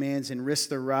king's commands and risked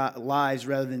their lives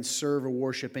rather than serve or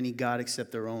worship any God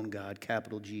except their own God,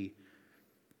 capital G.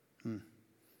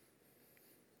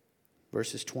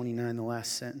 Verses 29, the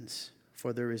last sentence.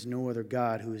 For there is no other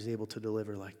God who is able to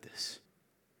deliver like this.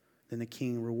 Then the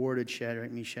king rewarded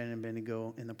Shadrach, Meshach, and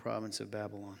Abednego in the province of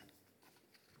Babylon.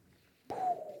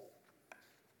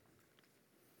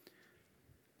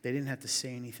 They didn't have to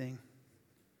say anything.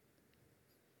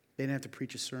 They didn't have to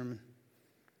preach a sermon.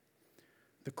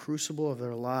 The crucible of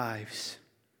their lives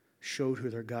showed who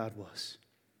their God was.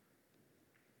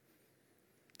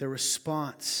 Their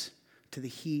response to the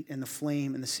heat and the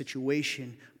flame and the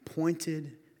situation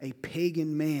pointed a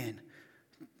pagan man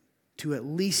to at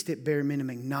least at bare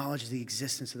minimum acknowledge the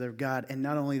existence of their God. And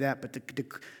not only that, but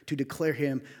to declare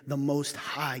him the most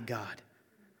high God.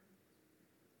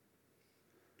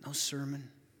 No sermon,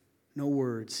 no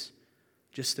words,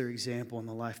 just their example and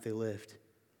the life they lived.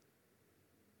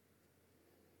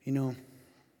 You know,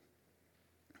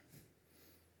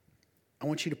 I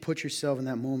want you to put yourself in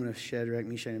that moment of Shadrach,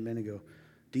 Meshach, and Abednego.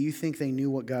 Do you think they knew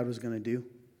what God was going to do?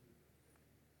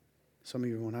 Some of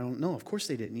you are going, I don't know. Of course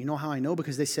they didn't. You know how I know?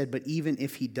 Because they said, but even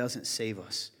if he doesn't save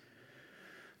us.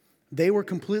 They were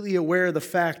completely aware of the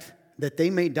fact that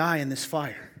they may die in this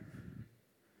fire.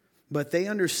 But they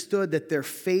understood that their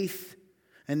faith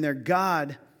and their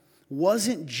God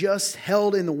wasn't just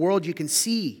held in the world you can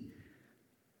see.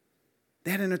 They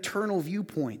had an eternal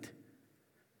viewpoint.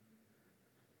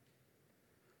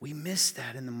 We miss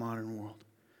that in the modern world.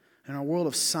 In our world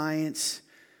of science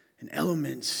and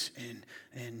elements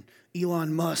and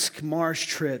Elon Musk Mars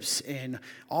trips and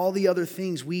all the other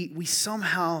things, we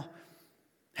somehow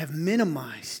have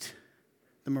minimized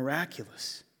the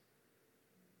miraculous.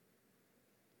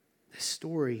 This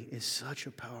story is such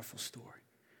a powerful story.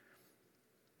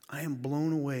 I am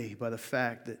blown away by the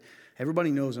fact that everybody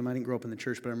knows him. I didn't grow up in the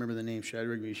church, but I remember the name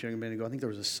Shadrach, Meshach, and Abednego. I think there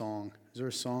was a song. Is there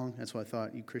a song? That's what I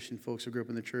thought. You Christian folks who grew up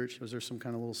in the church, was there some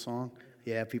kind of little song?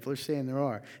 Yeah, people are saying there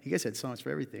are. You guys had songs for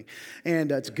everything.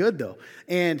 And it's good, though.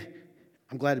 And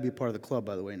I'm glad to be a part of the club,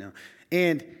 by the way, now.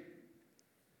 And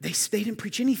they didn't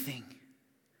preach anything.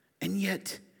 And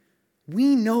yet,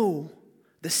 we know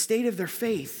the state of their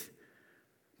faith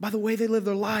by the way they live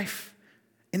their life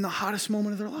in the hottest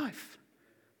moment of their life.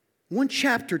 One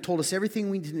chapter told us everything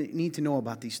we need to know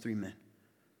about these three men.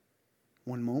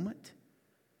 One moment.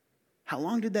 How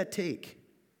long did that take?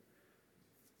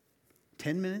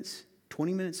 10 minutes?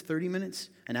 20 minutes? 30 minutes?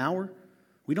 An hour?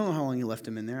 We don't know how long he left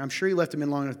him in there. I'm sure he left him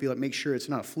in long enough to be like, make sure it's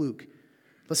not a fluke.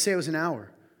 Let's say it was an hour.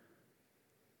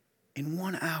 In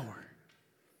 1 hour,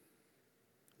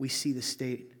 we see the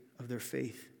state of their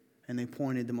faith. And they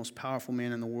pointed the most powerful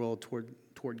man in the world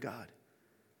toward God.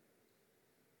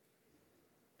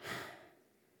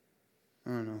 I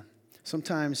don't know.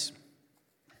 Sometimes,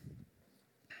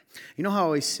 you know how I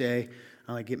always say,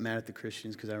 I get mad at the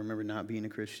Christians because I remember not being a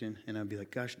Christian, and I'd be like,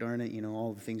 gosh darn it,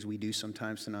 all the things we do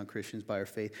sometimes to non-Christians by our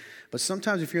faith. But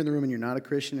sometimes if you're in the room and you're not a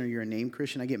Christian or you're a named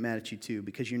Christian, I get mad at you too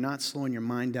because you're not slowing your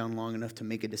mind down long enough to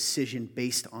make a decision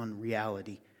based on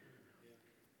reality.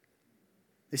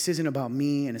 This isn't about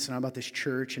me, and it's not about this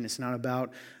church, and it's not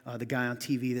about the guy on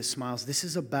TV that smiles. This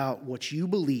is about what you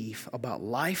believe about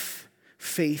life,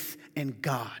 faith, and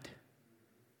God.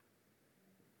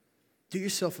 Do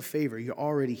yourself a favor. You're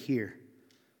already here.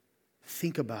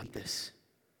 Think about this.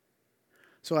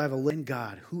 So I have a list in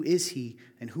God. Who is he,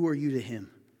 and who are you to him?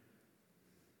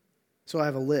 So I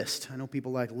have a list. I know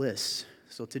people like lists.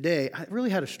 So today, I really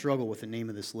had a struggle with the name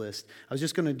of this list. I was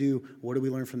just going to do, what do we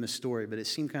learn from this story? But it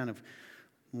seemed kind of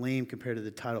lame compared to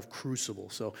the title of Crucible.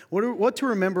 So what to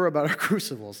remember about our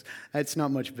crucibles? It's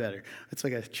not much better. It's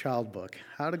like a child book.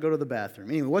 How to go to the bathroom.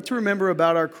 Anyway, what to remember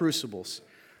about our crucibles?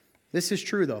 This is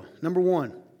true, though. Number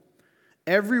one,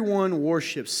 everyone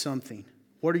worships something.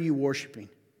 What are you worshiping?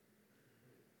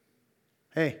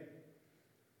 Hey,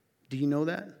 do you know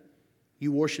that?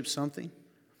 You worship something?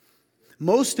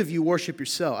 Most of you worship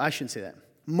yourself. I shouldn't say that.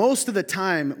 Most of the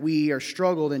time, we are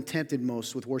struggled and tempted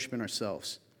most with worshiping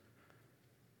ourselves.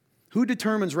 Who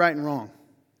determines right and wrong?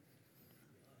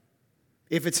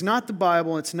 If it's not the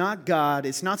Bible, it's not God,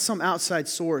 it's not some outside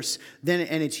source,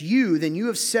 and it's you, then you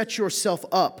have set yourself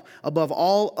up above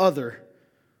all other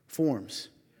forms.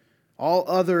 All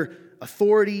other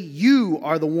authority, you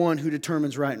are the one who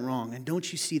determines right and wrong. And don't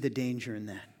you see the danger in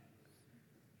that?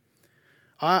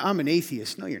 I'm an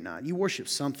atheist. No, you're not. You worship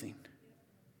something.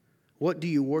 What do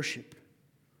you worship?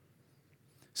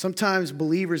 Sometimes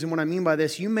believers, and what I mean by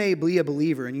this, you may be a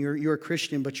believer and you're a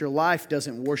Christian, but your life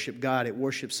doesn't worship God, it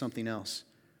worships something else.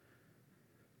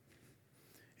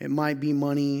 It might be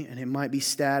money, and it might be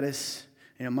status,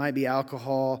 and it might be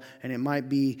alcohol, and it might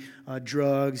be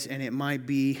drugs, and it might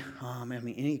be,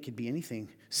 it could be anything.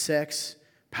 Sex,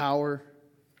 power,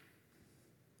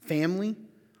 family.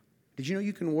 Did you know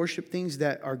you can worship things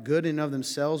that are good in of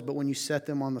themselves, but when you set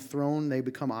them on the throne, they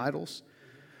become idols?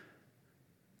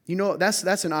 You know, that's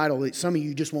an idol that some of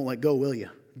you just won't let go, will you?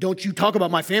 Don't you talk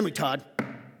about my family, Todd.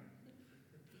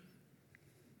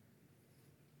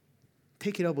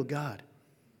 Take it up with God.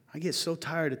 I get so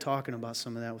tired of talking about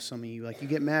some of that with some of you. Like, you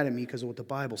get mad at me because of what the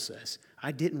Bible says.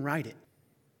 I didn't write it.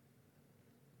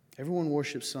 Everyone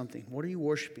worships something. What are you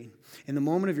worshiping? In the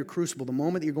moment of your crucible, the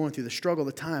moment that you're going through the struggle,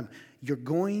 the time, you're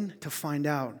going to find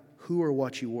out who or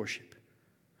what you worship.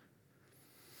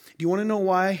 Do you want to know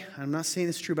why? I'm not saying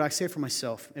it's true, but I say it for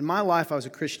myself. In my life, I was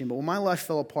a Christian, but when my life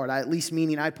fell apart,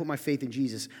 meaning I put my faith in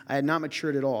Jesus, I had not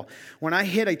matured at all. When I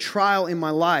hit a trial in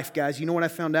my life, guys, you know what I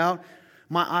found out?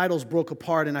 My idols broke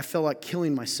apart and I felt like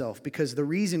killing myself because the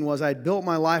reason was I had built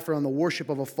my life around the worship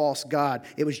of a false god.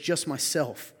 It was just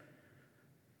myself.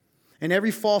 And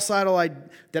every false idol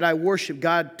that I worshiped,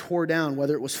 God tore down,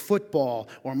 whether it was football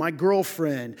or my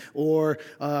girlfriend or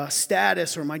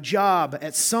status or my job.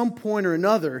 At some point or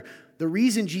another, the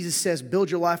reason Jesus says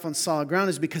build your life on solid ground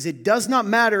is because it does not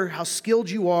matter how skilled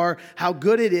you are, how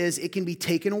good it is, it can be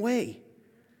taken away.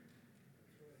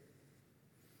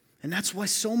 And that's why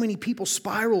so many people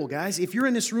spiral, guys. If you're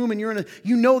in this room and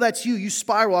you know that's you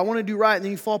spiral, I want to do right, and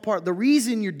then you fall apart. The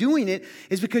reason you're doing it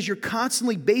is because you're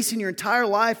constantly basing your entire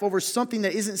life over something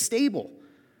that isn't stable.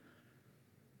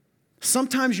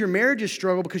 Sometimes your marriages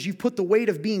struggle because you've put the weight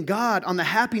of being God on the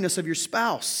happiness of your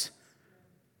spouse.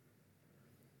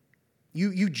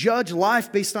 You judge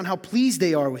life based on how pleased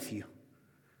they are with you.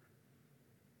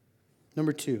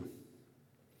 Number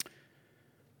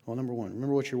one,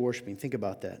 remember what you're worshiping. Think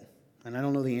about that. And I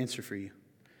don't know the answer for you.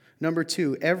 Number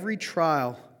two, every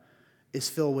trial is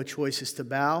filled with choices to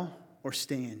bow or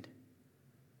stand.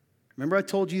 Remember I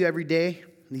told you every day,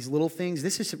 these little things?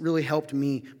 This has really helped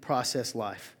me process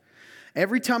life.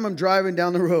 Every time I'm driving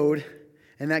down the road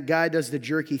and that guy does the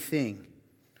jerky thing,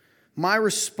 my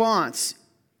response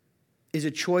is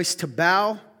a choice to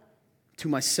bow to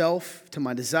myself, to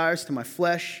my desires, to my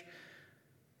flesh,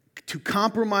 to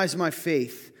compromise my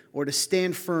faith, or to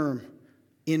stand firm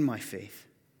in my faith.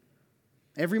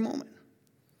 Every moment.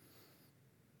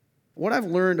 What I've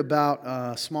learned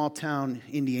about small town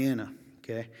Indiana,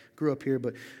 okay, grew up here,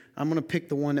 but I'm going to pick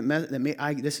the one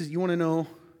you want to know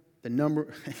the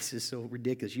number, this is so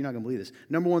ridiculous, you're not going to believe this.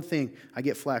 Number one thing I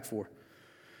get flack for.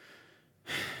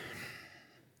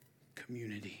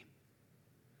 Community.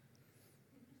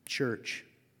 Church.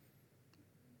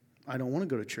 I don't want to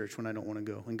go to church when I don't want to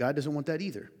go, and God doesn't want that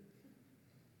either.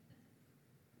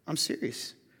 I'm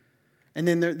serious. And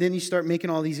then you start making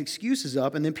all these excuses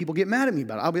up, and then people get mad at me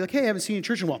about it. I'll be like, hey, I haven't seen you in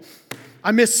church in a while.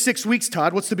 I missed 6 weeks,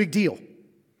 Todd. What's the big deal?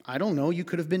 I don't know. You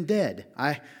could have been dead.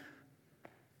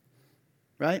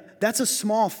 Right? That's a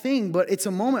small thing, but it's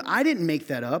a moment. I didn't make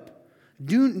that up.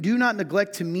 Do not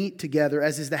neglect to meet together,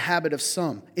 as is the habit of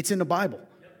some. It's in the Bible.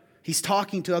 He's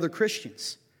talking to other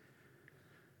Christians.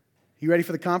 You ready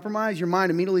for the compromise? Your mind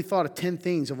immediately thought of 10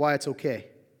 things of why it's okay.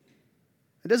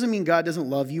 It doesn't mean God doesn't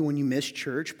love you when you miss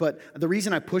church, but the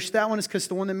reason I push that one is because it's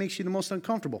the one that makes you the most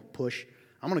uncomfortable. Push.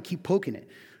 I'm going to keep poking it.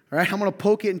 All right? I'm going to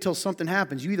poke it until something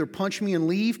happens. You either punch me and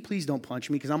leave. Please don't punch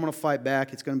me because I'm going to fight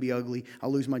back. It's going to be ugly.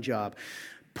 I'll lose my job.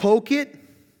 Poke it,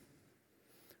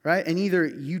 right? And either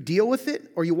you deal with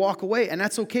it or you walk away, and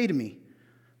that's okay to me.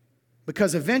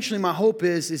 Because eventually my hope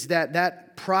is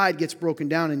that pride gets broken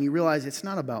down and you realize it's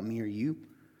not about me or you.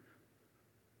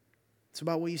 It's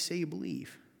about what you say you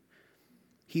believe.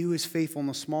 He who is faithful in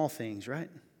the small things, right?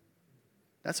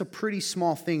 That's a pretty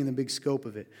small thing in the big scope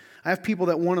of it. I have people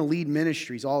that want to lead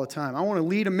ministries all the time. I want to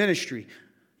lead a ministry.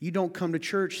 You don't come to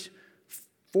church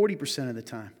 40% of the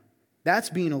time. That's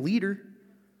being a leader.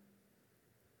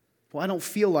 Well, I don't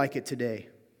feel like it today.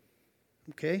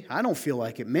 Okay? I don't feel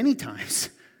like it many times.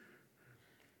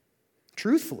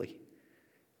 Truthfully.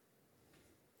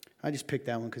 I just picked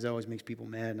that one because it always makes people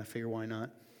mad, and I figure why not.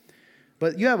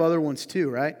 But you have other ones too,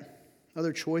 right?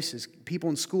 Other choices. People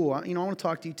in school. I want to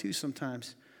talk to you too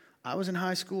sometimes. I was in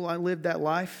high school. I lived that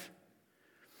life.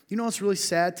 You know what's really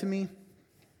sad to me?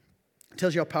 It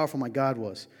tells you how powerful my God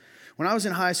was. When I was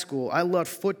in high school, I loved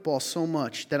football so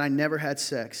much that I never had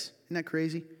sex. Isn't that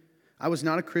crazy? I was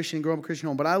not a Christian, grew up in a Christian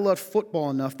home, but I loved football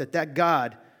enough that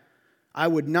God, I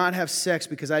would not have sex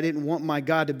because I didn't want my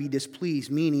God to be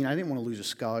displeased, meaning I didn't want to lose a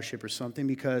scholarship or something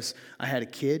because I had a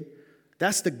kid.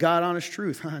 That's the God-honest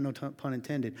truth. No pun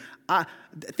intended.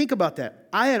 Think about that.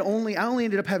 I only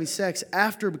ended up having sex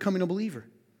after becoming a believer.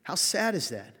 How sad is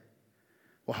that?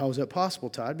 Well, how is that possible,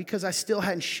 Todd? Because I still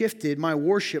hadn't shifted my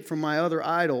worship from my other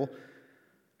idol,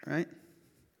 right?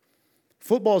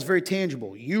 Football is very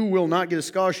tangible. You will not get a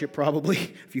scholarship probably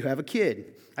if you have a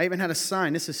kid. I even had a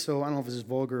sign. This is so, I don't know if this is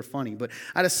vulgar or funny, but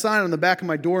I had a sign on the back of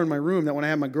my door in my room that when I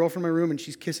have my girlfriend in my room and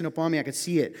she's kissing up on me, I could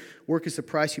see it. Work is the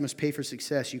price you must pay for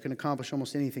success. You can accomplish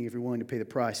almost anything if you're willing to pay the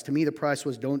price. To me, the price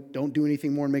was don't do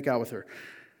anything more and make out with her.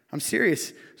 I'm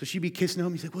serious. So she'd be kissing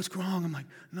up. He's like, what's wrong? I'm like,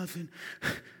 nothing.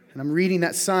 And I'm reading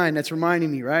that sign that's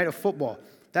reminding me, right, of football.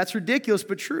 That's ridiculous,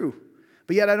 but true.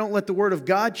 But yet I don't let the Word of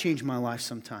God change my life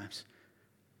sometimes.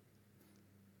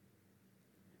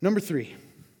 Number 3.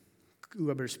 Ooh,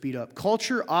 I better speed up.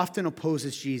 Culture often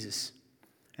opposes Jesus.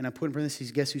 And I put in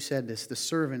parentheses, guess who said this? The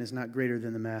servant is not greater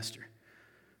than the master.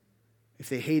 If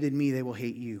they hated me, they will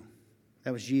hate you.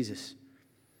 That was Jesus.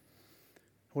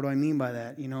 What do I mean by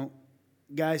that? You know,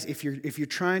 guys, if you're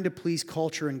trying to please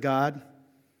culture and God,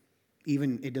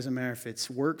 even it doesn't matter if it's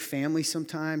work, family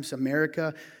sometimes,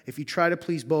 America, if you try to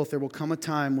please both, there will come a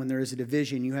time when there is a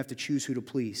division, you have to choose who to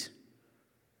please.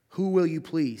 Who will you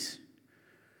please?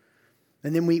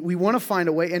 And then we want to find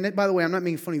a way, and by the way, I'm not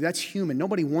making fun of you, that's human.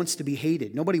 Nobody wants to be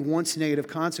hated. Nobody wants negative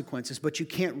consequences, but you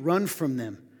can't run from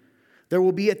them. There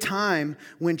will be a time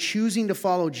when choosing to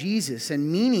follow Jesus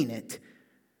and meaning it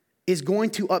is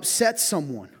going to upset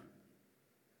someone.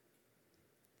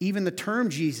 Even the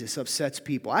term Jesus upsets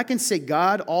people. I can say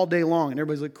God all day long, and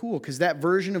everybody's like, cool, because that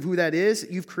version of who that is,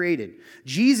 you've created.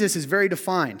 Jesus is very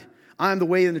defined. I am the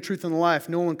way and the truth and the life.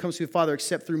 No one comes to the Father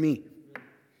except through me.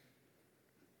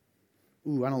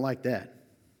 Ooh, I don't like that.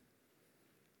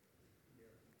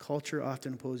 Culture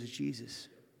often opposes Jesus.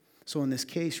 So in this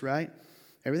case, right,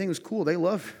 everything was cool. They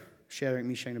loved Shadrach,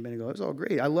 Meshach, and Abednego. It was all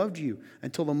great. I loved you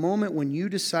until the moment when you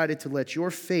decided to let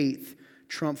your faith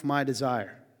trump my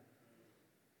desire.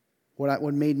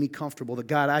 What made me comfortable, the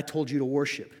God I told you to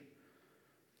worship.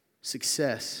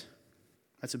 Success.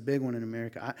 That's a big one in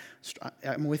America.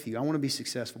 I'm with you. I want to be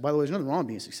successful. By the way, there's nothing wrong with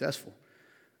being successful.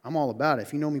 I'm all about it.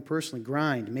 If you know me personally,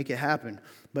 grind, make it happen.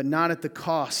 But not at the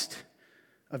cost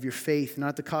of your faith, not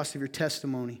at the cost of your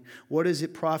testimony. What does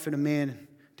it profit a man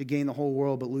to gain the whole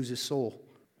world but lose his soul?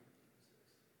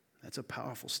 That's a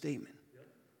powerful statement.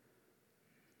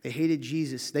 They hated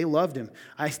Jesus. They loved him.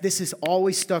 This has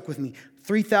always stuck with me.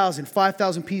 3,000,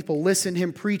 5,000 people listened to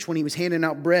him preach when he was handing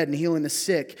out bread and healing the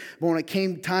sick. But when it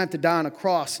came time to die on a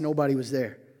cross, nobody was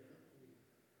there.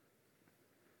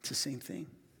 It's the same thing.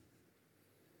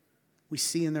 We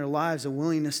see in their lives a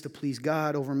willingness to please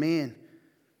God over man.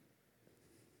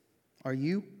 Are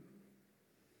you?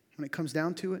 When it comes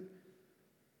down to it?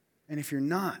 And if you're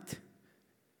not,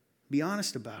 be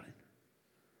honest about it.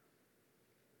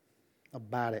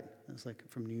 About it. That's like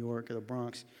from New York or the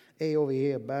Bronx. Hey, over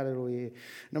here, about it over here.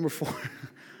 Number 4.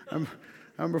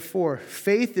 Number 4.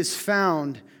 Faith is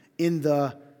found in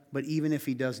the, but even if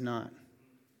he does not.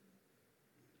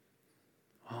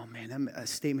 Oh man, that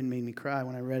statement made me cry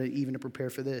when I read it, even to prepare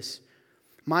for this.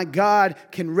 My God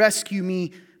can rescue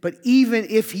me, but even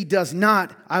if he does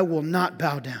not, I will not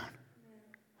bow down.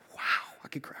 Wow, I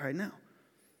could cry right now.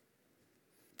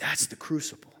 That's the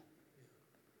crucible.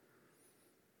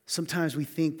 Sometimes we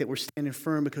think that we're standing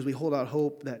firm because we hold out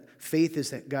hope that faith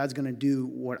is that God's going to do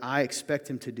what I expect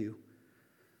him to do.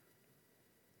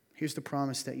 Here's the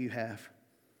promise that you have.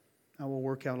 I will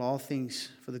work out all things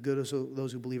for the good of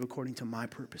those who believe according to my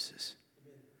purposes.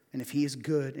 And if he is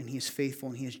good and he is faithful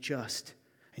and he is just,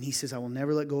 and he says, I will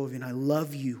never let go of you and I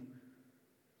love you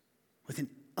with an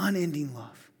unending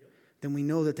love, then we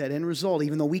know that end result,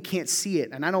 even though we can't see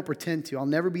it, and I don't pretend to, I'll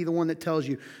never be the one that tells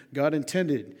you God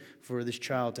intended for this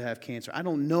child to have cancer. I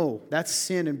don't know. That's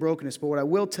sin and brokenness. But what I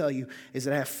will tell you is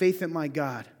that I have faith that my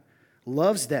God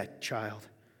loves that child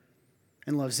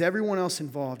and loves everyone else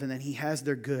involved, and that he has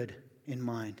their good in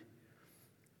mind.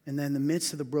 And then in the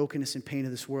midst of the brokenness and pain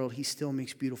of this world, he still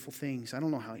makes beautiful things. I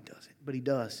don't know how he does it, but he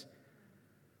does.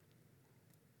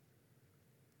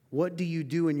 What do you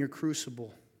do in your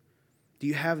crucible? Do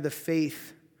you have the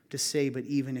faith to say, but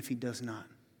even if he does not?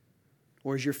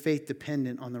 Or is your faith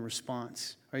dependent on the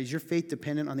response? Or is your faith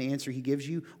dependent on the answer he gives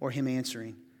you or him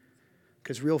answering?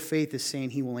 Because real faith is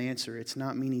saying he will answer. It's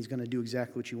not meaning he's going to do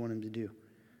exactly what you want him to do.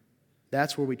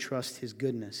 That's where we trust his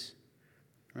goodness,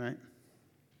 right?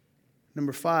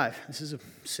 Number 5, this is a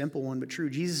simple one but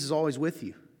true. Jesus is always with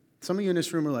you. Some of you in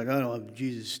this room are like, oh,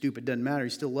 Jesus is stupid, doesn't matter.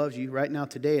 He still loves you. Right now,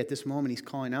 today, at this moment, he's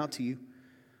calling out to you.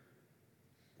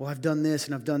 Well, I've done this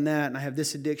and I've done that and I have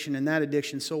this addiction and that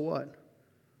addiction. So what?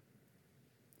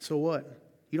 So what?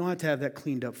 You don't have to have that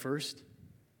cleaned up first.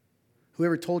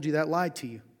 Whoever told you that lied to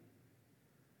you.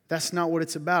 That's not what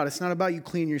it's about. It's not about you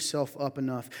cleaning yourself up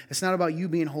enough. It's not about you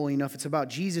being holy enough. It's about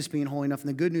Jesus being holy enough. And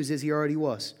the good news is he already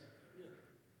was.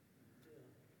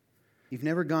 You've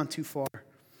never gone too far.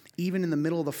 Even in the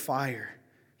middle of the fire,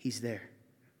 he's there.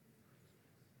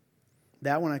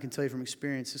 That one I can tell you from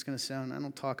experience. It's going to sound, I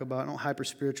don't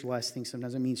hyper-spiritualize things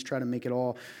sometimes. It means try to make it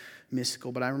all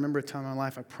mystical. But I remember a time in my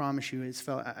life, I promise you,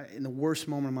 in the worst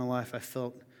moment of my life, I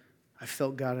felt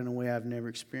God in a way I've never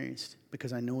experienced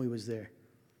because I know he was there.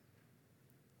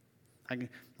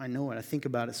 I know it. I think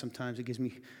about it sometimes. It gives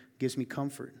me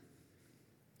comfort.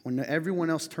 When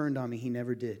everyone else turned on me, he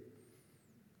never did.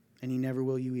 And he never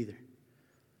will you either.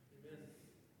 Amen.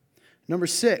 Number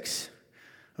 6.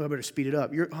 Oh, I better speed it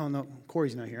up. Oh, no,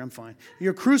 Corey's not here. I'm fine.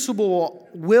 Your crucible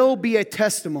will be a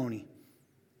testimony.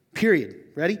 Period.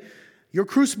 Ready? Your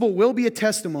crucible will be a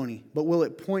testimony, but will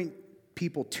it point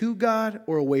people to God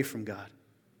or away from God?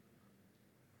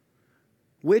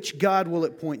 Which God will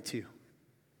it point to?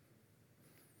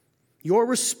 Your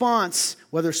response,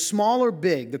 whether small or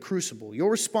big, the crucible, your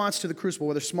response to the crucible,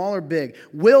 whether small or big,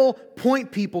 will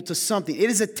point people to something. It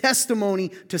is a testimony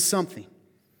to something.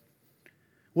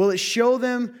 Will it show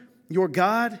them your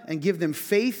God and give them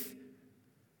faith?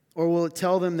 Or will it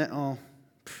tell them that,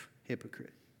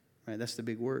 hypocrite? Right, that's the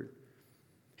big word.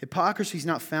 Hypocrisy is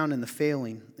not found in the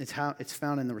failing. It's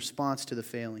found in the response to the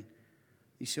failing.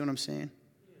 You see what I'm saying?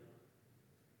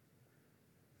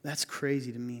 That's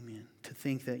crazy to me, man, to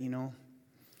think that,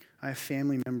 I have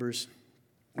family members.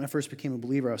 When I first became a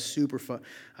believer, I was super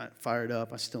fired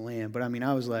up. I still am. But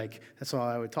I was like, that's all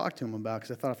I would talk to them about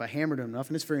because I thought if I hammered them enough,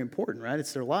 and it's very important, right?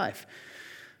 It's their life.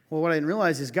 Well, what I didn't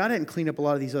realize is God hadn't cleaned up a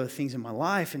lot of these other things in my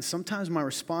life, and sometimes my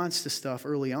response to stuff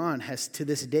early on has, to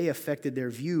this day, affected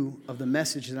their view of the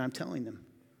message that I'm telling them.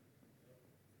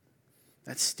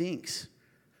 That stinks.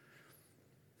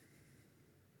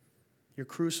 Your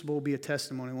crucible will be a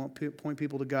testimony. It won't point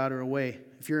people to God or away.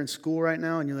 If you're in school right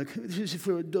now and you're like, this is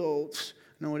for adults.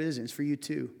 No, it isn't. It's for you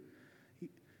too.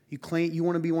 You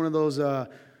want to be one of those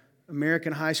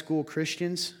American high school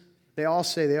Christians? They all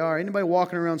say they are. Anybody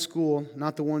walking around school,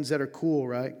 not the ones that are cool,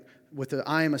 right? With the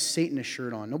I am a Satanist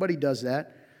shirt on. Nobody does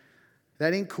that.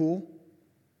 That ain't cool.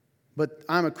 But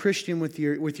I'm a Christian with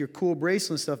your cool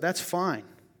bracelet and stuff. That's fine.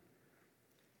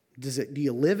 Do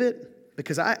you live it?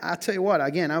 Because I tell you what,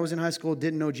 again, I was in high school,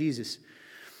 didn't know Jesus.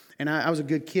 And I was a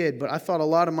good kid, but I thought a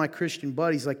lot of my Christian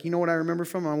buddies, like, you know what I remember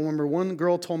from? I remember one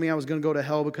girl told me I was going to go to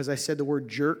hell because I said the word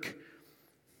jerk,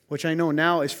 which I know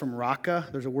now is from Raka.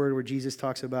 There's a word where Jesus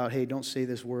talks about, hey, don't say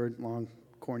this word, long,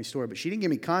 corny story. But she didn't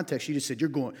give me context. She just said, you'll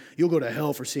go to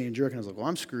hell for saying jerk. And I was like, well,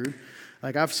 I'm screwed.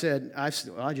 Like I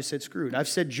just said screwed. I've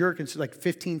said jerk like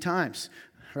 15 times,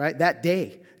 right? That day.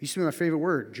 It used to be my favorite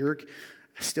word, jerk.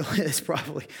 Still is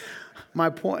probably. My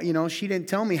point, she didn't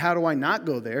tell me how do I not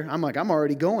go there. I'm like, I'm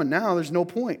already going now. There's no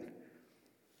point.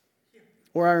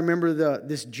 Or I remember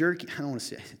this jerky. I don't want to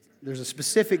say. There's a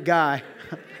specific guy.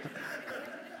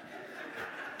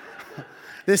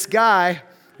 This guy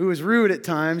who was rude at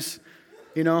times,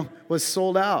 was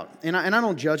sold out. And I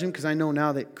don't judge him because I know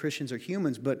now that Christians are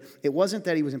humans. But it wasn't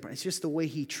that he was impressed. It's just the way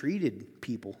he treated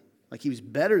people. Like he was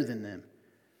better than them.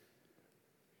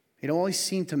 It always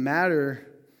seemed to matter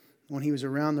when he was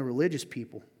around the religious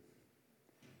people.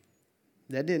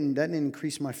 That didn't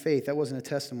increase my faith. That wasn't a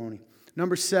testimony.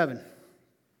 Number 7,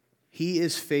 he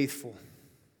is faithful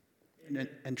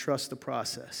and trust the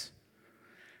process.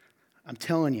 I'm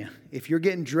telling you, if you're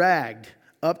getting dragged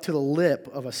up to the lip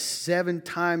of a 7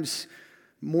 times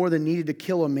more than needed to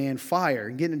kill a man fire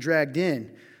and getting dragged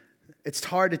in, it's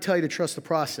hard to tell you to trust the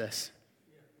process.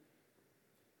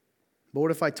 But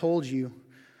what if I told you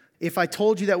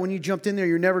that when you jumped in there,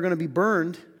 you're never going to be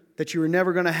burned, that you were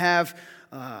never going to have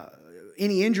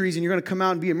any injuries, and you're going to come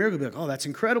out and be a miracle, be like, oh, that's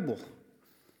incredible.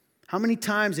 How many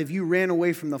times have you ran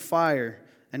away from the fire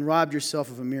and robbed yourself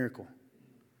of a miracle?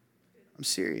 I'm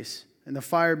serious. And the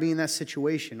fire being that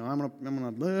situation,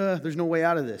 there's no way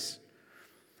out of this.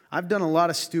 I've done a lot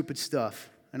of stupid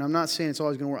stuff, and I'm not saying it's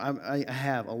always going to work. I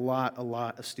have a lot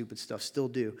of stupid stuff, still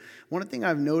do. One thing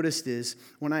I've noticed is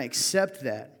when I accept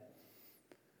that,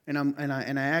 and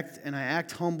I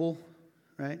act humble,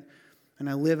 right? And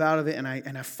I live out of it, and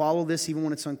I follow this even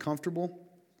when it's uncomfortable.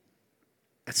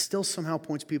 That still somehow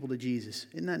points people to Jesus.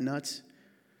 Isn't that nuts?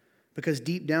 Because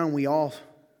deep down we all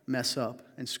mess up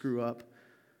and screw up.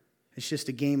 It's just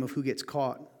a game of who gets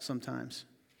caught sometimes.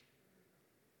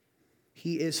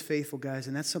 He is faithful, guys,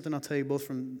 and that's something I'll tell you both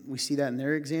from, we see that in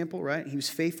their example, right? He was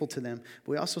faithful to them.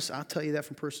 But I'll tell you that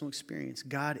from personal experience.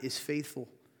 God is faithful.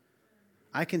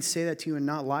 I can say that to you and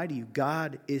not lie to you.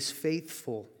 God is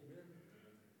faithful.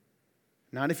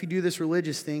 Not if you do this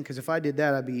religious thing, because if I did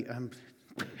that,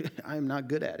 I'm not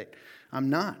good at it. I'm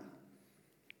not.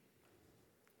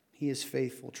 He is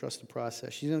faithful. Trust the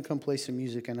process. She's going to come play some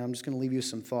music, and I'm just going to leave you with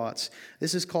some thoughts.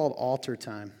 This is called altar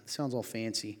time. It sounds all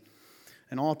fancy.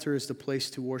 An altar is the place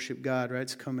to worship God, right?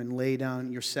 To come and lay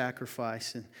down your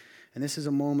sacrifice. And this is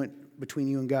a moment between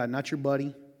you and God. Not your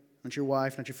buddy, not your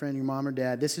wife, not your friend, your mom or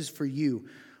dad. This is for you.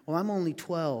 Well, I'm only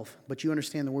 12, but you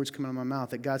understand the words coming out of my mouth,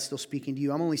 that God's still speaking to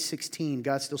you. I'm only 16.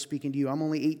 God's still speaking to you. I'm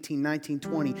only 18, 19,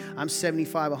 20. I'm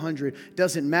 75, 100.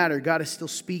 Doesn't matter. God is still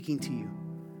speaking to you.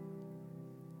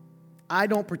 I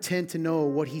don't pretend to know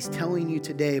what He's telling you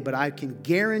today, but I can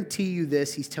guarantee you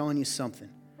this, He's telling you something.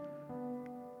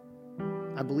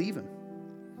 I believe Him.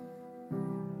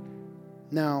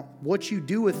 Now, what you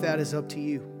do with that is up to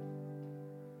you.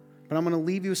 But I'm going to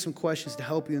leave you with some questions to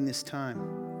help you in this time.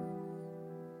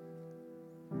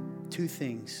 2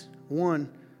 things. 1,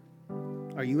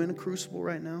 are you in a crucible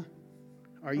right now?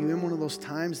 Are you in one of those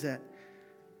times that,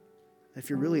 if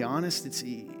you're really honest,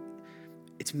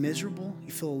 it's miserable?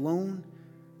 You feel alone?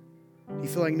 You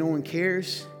feel like no one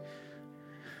cares?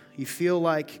 You feel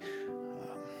like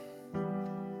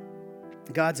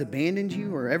God's abandoned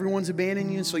you, or everyone's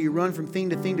abandoned you, and so you run from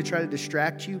thing to thing to try to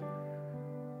distract you?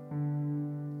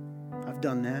 I've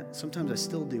done that. Sometimes I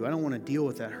still do. I don't want to deal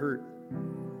with that hurt.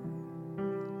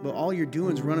 But all you're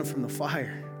doing is running from the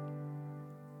fire.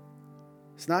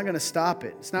 It's not going to stop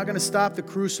it. It's not going to stop the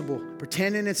crucible.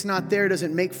 Pretending it's not there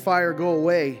doesn't make fire go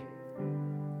away.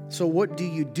 So what do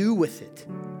you do with it?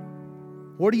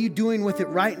 What are you doing with it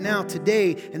right now,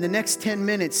 today, in the next 10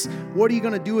 minutes? What are you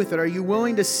going to do with it? Are you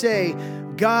willing to say,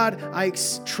 God, I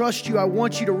trust you. I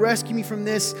want you to rescue me from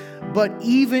this. But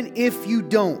even if you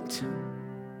don't,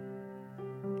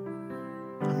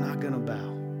 I'm not going to bow.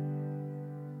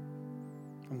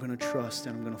 I'm going to trust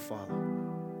and I'm going to follow.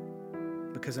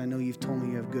 Because I know you've told me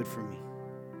you have good for me.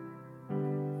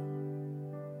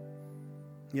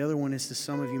 The other one is to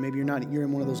some of you, maybe you're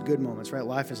in one of those good moments, right?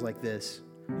 Life is like this,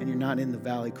 and you're not in the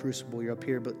valley crucible, you're up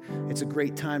here, but it's a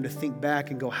great time to think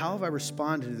back and go, how have I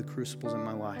responded to the crucibles in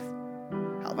my life?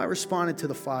 How have I responded to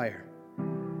the fire?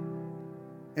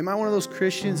 Am I one of those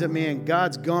Christians that, man,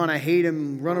 God's gone, I hate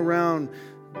Him, run around,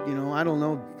 I don't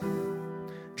know,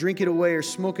 drink it away or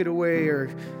smoke it away or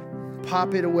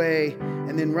pop it away,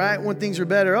 and then right when things are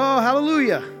better, oh,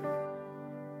 hallelujah.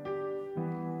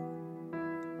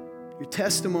 Your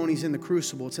testimony's in the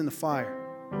crucible. It's in the fire.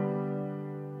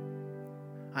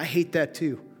 I hate that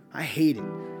too. I hate it.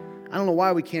 I don't know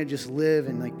why we can't just live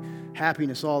in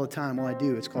happiness all the time. Well, I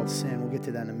do. It's called sin. We'll get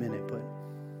to that in a minute. But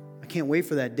I can't wait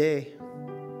for that day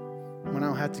when I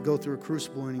don't have to go through a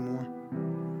crucible anymore.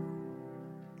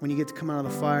 When you get to come out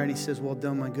of the fire and He says, well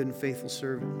done, my good and faithful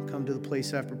servant. Come to the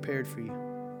place I've prepared for you.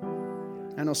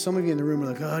 I know some of you in the room are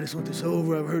like, oh, I just want this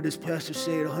over. I've heard this pastor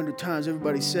say it 100 times.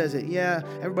 Everybody says it. Yeah,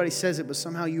 everybody says it, but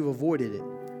somehow you've avoided it.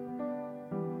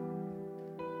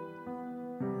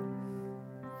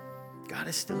 God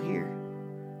is still here.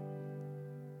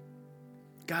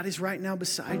 God is right now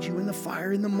beside you in the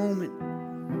fire, in the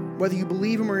moment. Whether you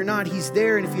believe Him or not, He's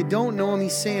there. And if you don't know Him,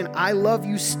 He's saying, I love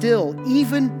you still,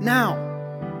 even now.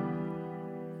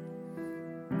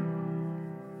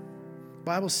 The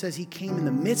Bible says He came in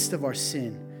the midst of our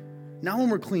sin, not when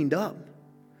we're cleaned up.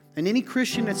 And any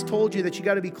Christian that's told you that you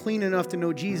got to be clean enough to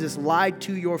know Jesus lied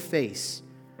to your face.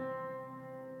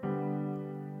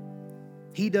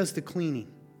 He does the cleaning.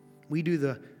 We do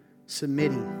the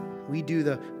submitting. We do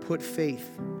the put faith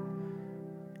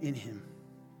in Him.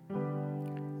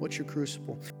 What's your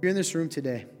crucible? If you're in this room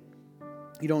today,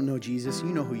 you don't know Jesus, you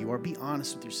know who you are. Be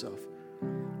honest with yourself.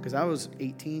 Because I was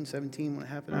 18, 17 when it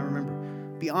happened, I remember.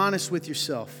 Be honest with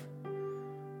yourself.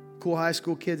 Cool high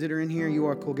school kids that are in here, you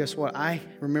are cool. Guess what? I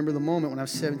remember the moment when I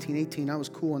was 17, 18, I was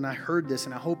cool, and I heard this,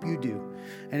 and I hope you do.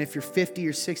 And if you're 50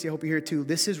 or 60, I hope you hear it too.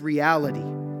 This is reality.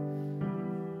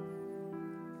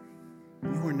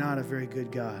 You are not a very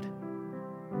good God.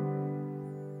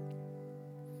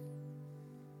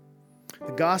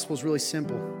 The gospel is really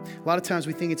simple. A lot of times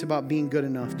we think it's about being good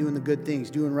enough, doing the good things,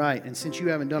 doing right. And since you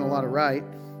haven't done a lot of right,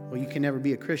 well, you can never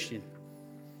be a Christian.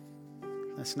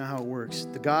 That's not how it works.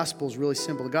 The gospel is really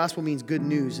simple. The gospel means good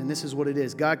news, and this is what it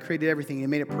is. God created everything. He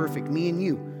made it perfect. Me and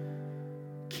you,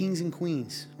 kings and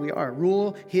queens. We are.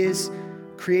 Rule His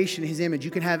creation, His image. You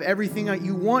can have everything that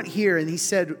you want here. And He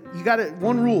said, you got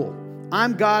one rule.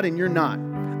 I'm God and you're not.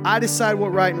 I decide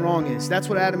what right and wrong is. That's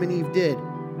what Adam and Eve did.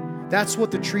 That's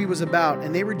what the tree was about.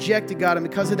 And they rejected God. And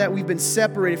because of that, we've been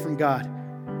separated from God.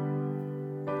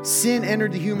 Sin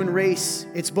entered the human race.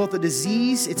 It's both a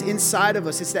disease, it's inside of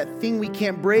us. It's that thing we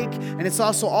can't break, and it's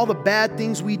also all the bad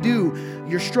things we do.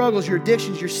 Your struggles, your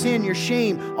addictions, your sin, your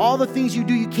shame, all the things you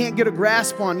do you can't get a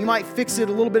grasp on. You might fix it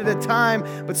a little bit at a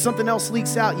time, but something else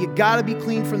leaks out. You got to be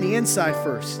clean from the inside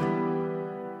first.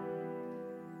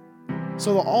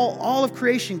 So all of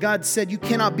creation, God said, you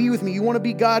cannot be with me. You want to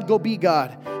be God, go be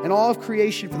God. And all of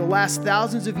creation for the last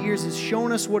thousands of years has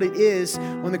shown us what it is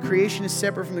when the creation is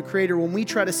separate from the Creator, when we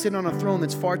try to sit on a throne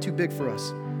that's far too big for us.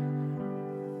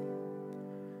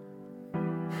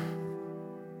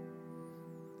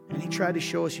 And He tried to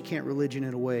show us you can't religion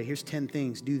it away. Here's 10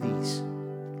 things. Do these.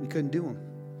 We couldn't do them.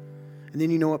 And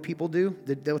then you know what people do?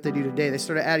 What they do today. They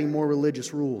started adding more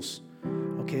religious rules.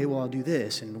 Okay, well, I'll do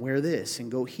this and wear this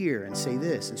and go here and say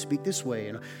this and speak this way,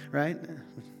 and right?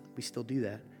 We still do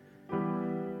that.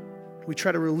 We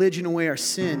try to religion away our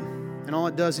sin, and all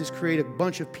it does is create a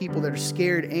bunch of people that are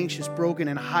scared, anxious, broken,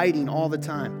 and hiding all the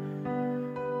time.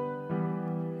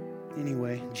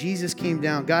 Anyway, Jesus came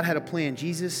down. God had a plan.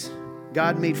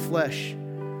 God made flesh,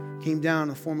 came down in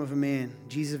the form of a man.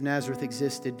 Jesus of Nazareth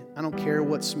existed. I don't care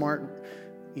what smart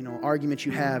argument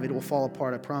you have, it will fall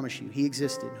apart, I promise you. He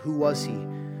existed. Who was he?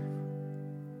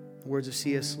 The words of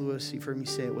C.S. Lewis, you've heard me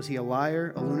say it. Was he a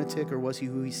liar, a lunatic, or was he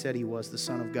who he said he was, the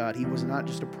Son of God? He was not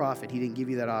just a prophet. He didn't give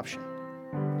you that option.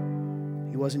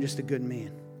 He wasn't just a good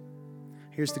man.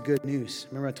 Here's the good news.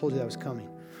 Remember I told you that was coming.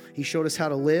 He showed us how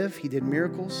to live. He did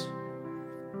miracles.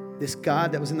 This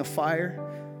God that was in the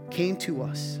fire came to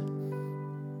us,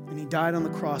 and He died on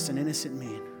the cross, an innocent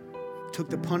man. Took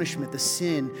the punishment, the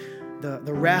sin,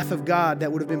 the wrath of God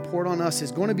that would have been poured on us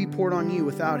is going to be poured on you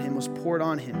without Him, was poured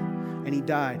on Him, and He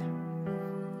died.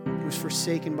 He was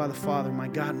forsaken by the Father. My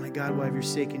God, why have you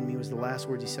forsaken me, was the last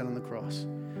words He said on the cross.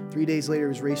 3 days later, He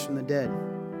was raised from the dead.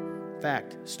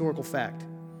 Fact, historical fact.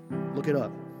 Look it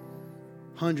up.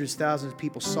 Hundreds, thousands of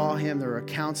people saw Him. There are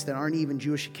accounts that aren't even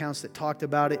Jewish accounts that talked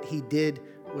about it. He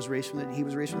was raised from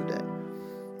the dead.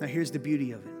 Now here's the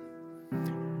beauty of it.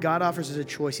 God offers us a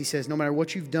choice. He says, no matter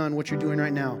what you've done, what you're doing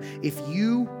right now, if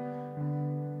you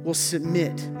will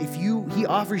submit, He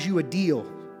offers you a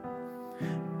deal.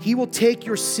 He will take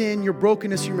your sin, your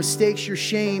brokenness, your mistakes, your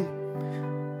shame,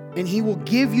 and He will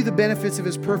give you the benefits of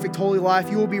His perfect holy life.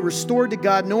 You will be restored to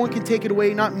God. No one can take it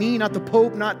away. Not me, not the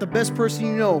Pope, not the best person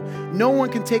you know. No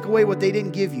one can take away what they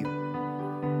didn't give you.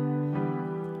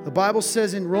 The Bible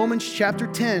says in Romans chapter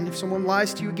 10, if someone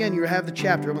lies to you again, you have the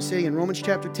chapter. I'm going to say in Romans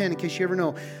chapter 10, in case you ever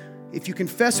know. If you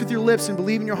confess with your lips and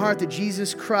believe in your heart that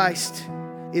Jesus Christ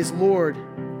is Lord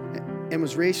and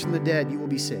was raised from the dead, you will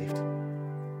be saved.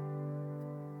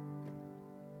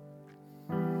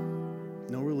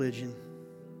 No religion,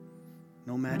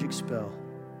 no magic spell,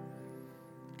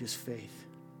 just faith.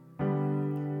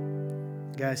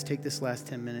 Guys, take this last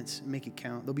 10 minutes, make it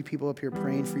count. There'll be people up here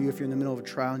praying for you. If you're in the middle of a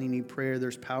trial and you need prayer,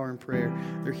 there's power in prayer.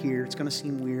 They're here. It's going to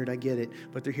seem weird, I get it,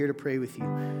 but they're here to pray with you,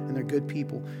 and they're good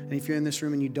people. And if you're in this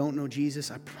room and you don't know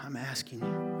Jesus, I'm asking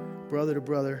you, brother to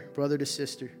brother, brother to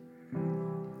sister,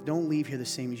 don't leave here the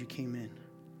same as you came in.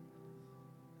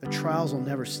 The trials will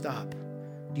never stop.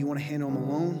 Do you want to handle them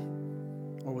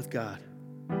alone or with God?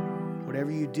 Whatever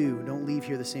you do, don't leave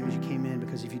here the same as you came in,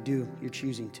 because if you do, you're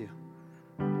choosing to.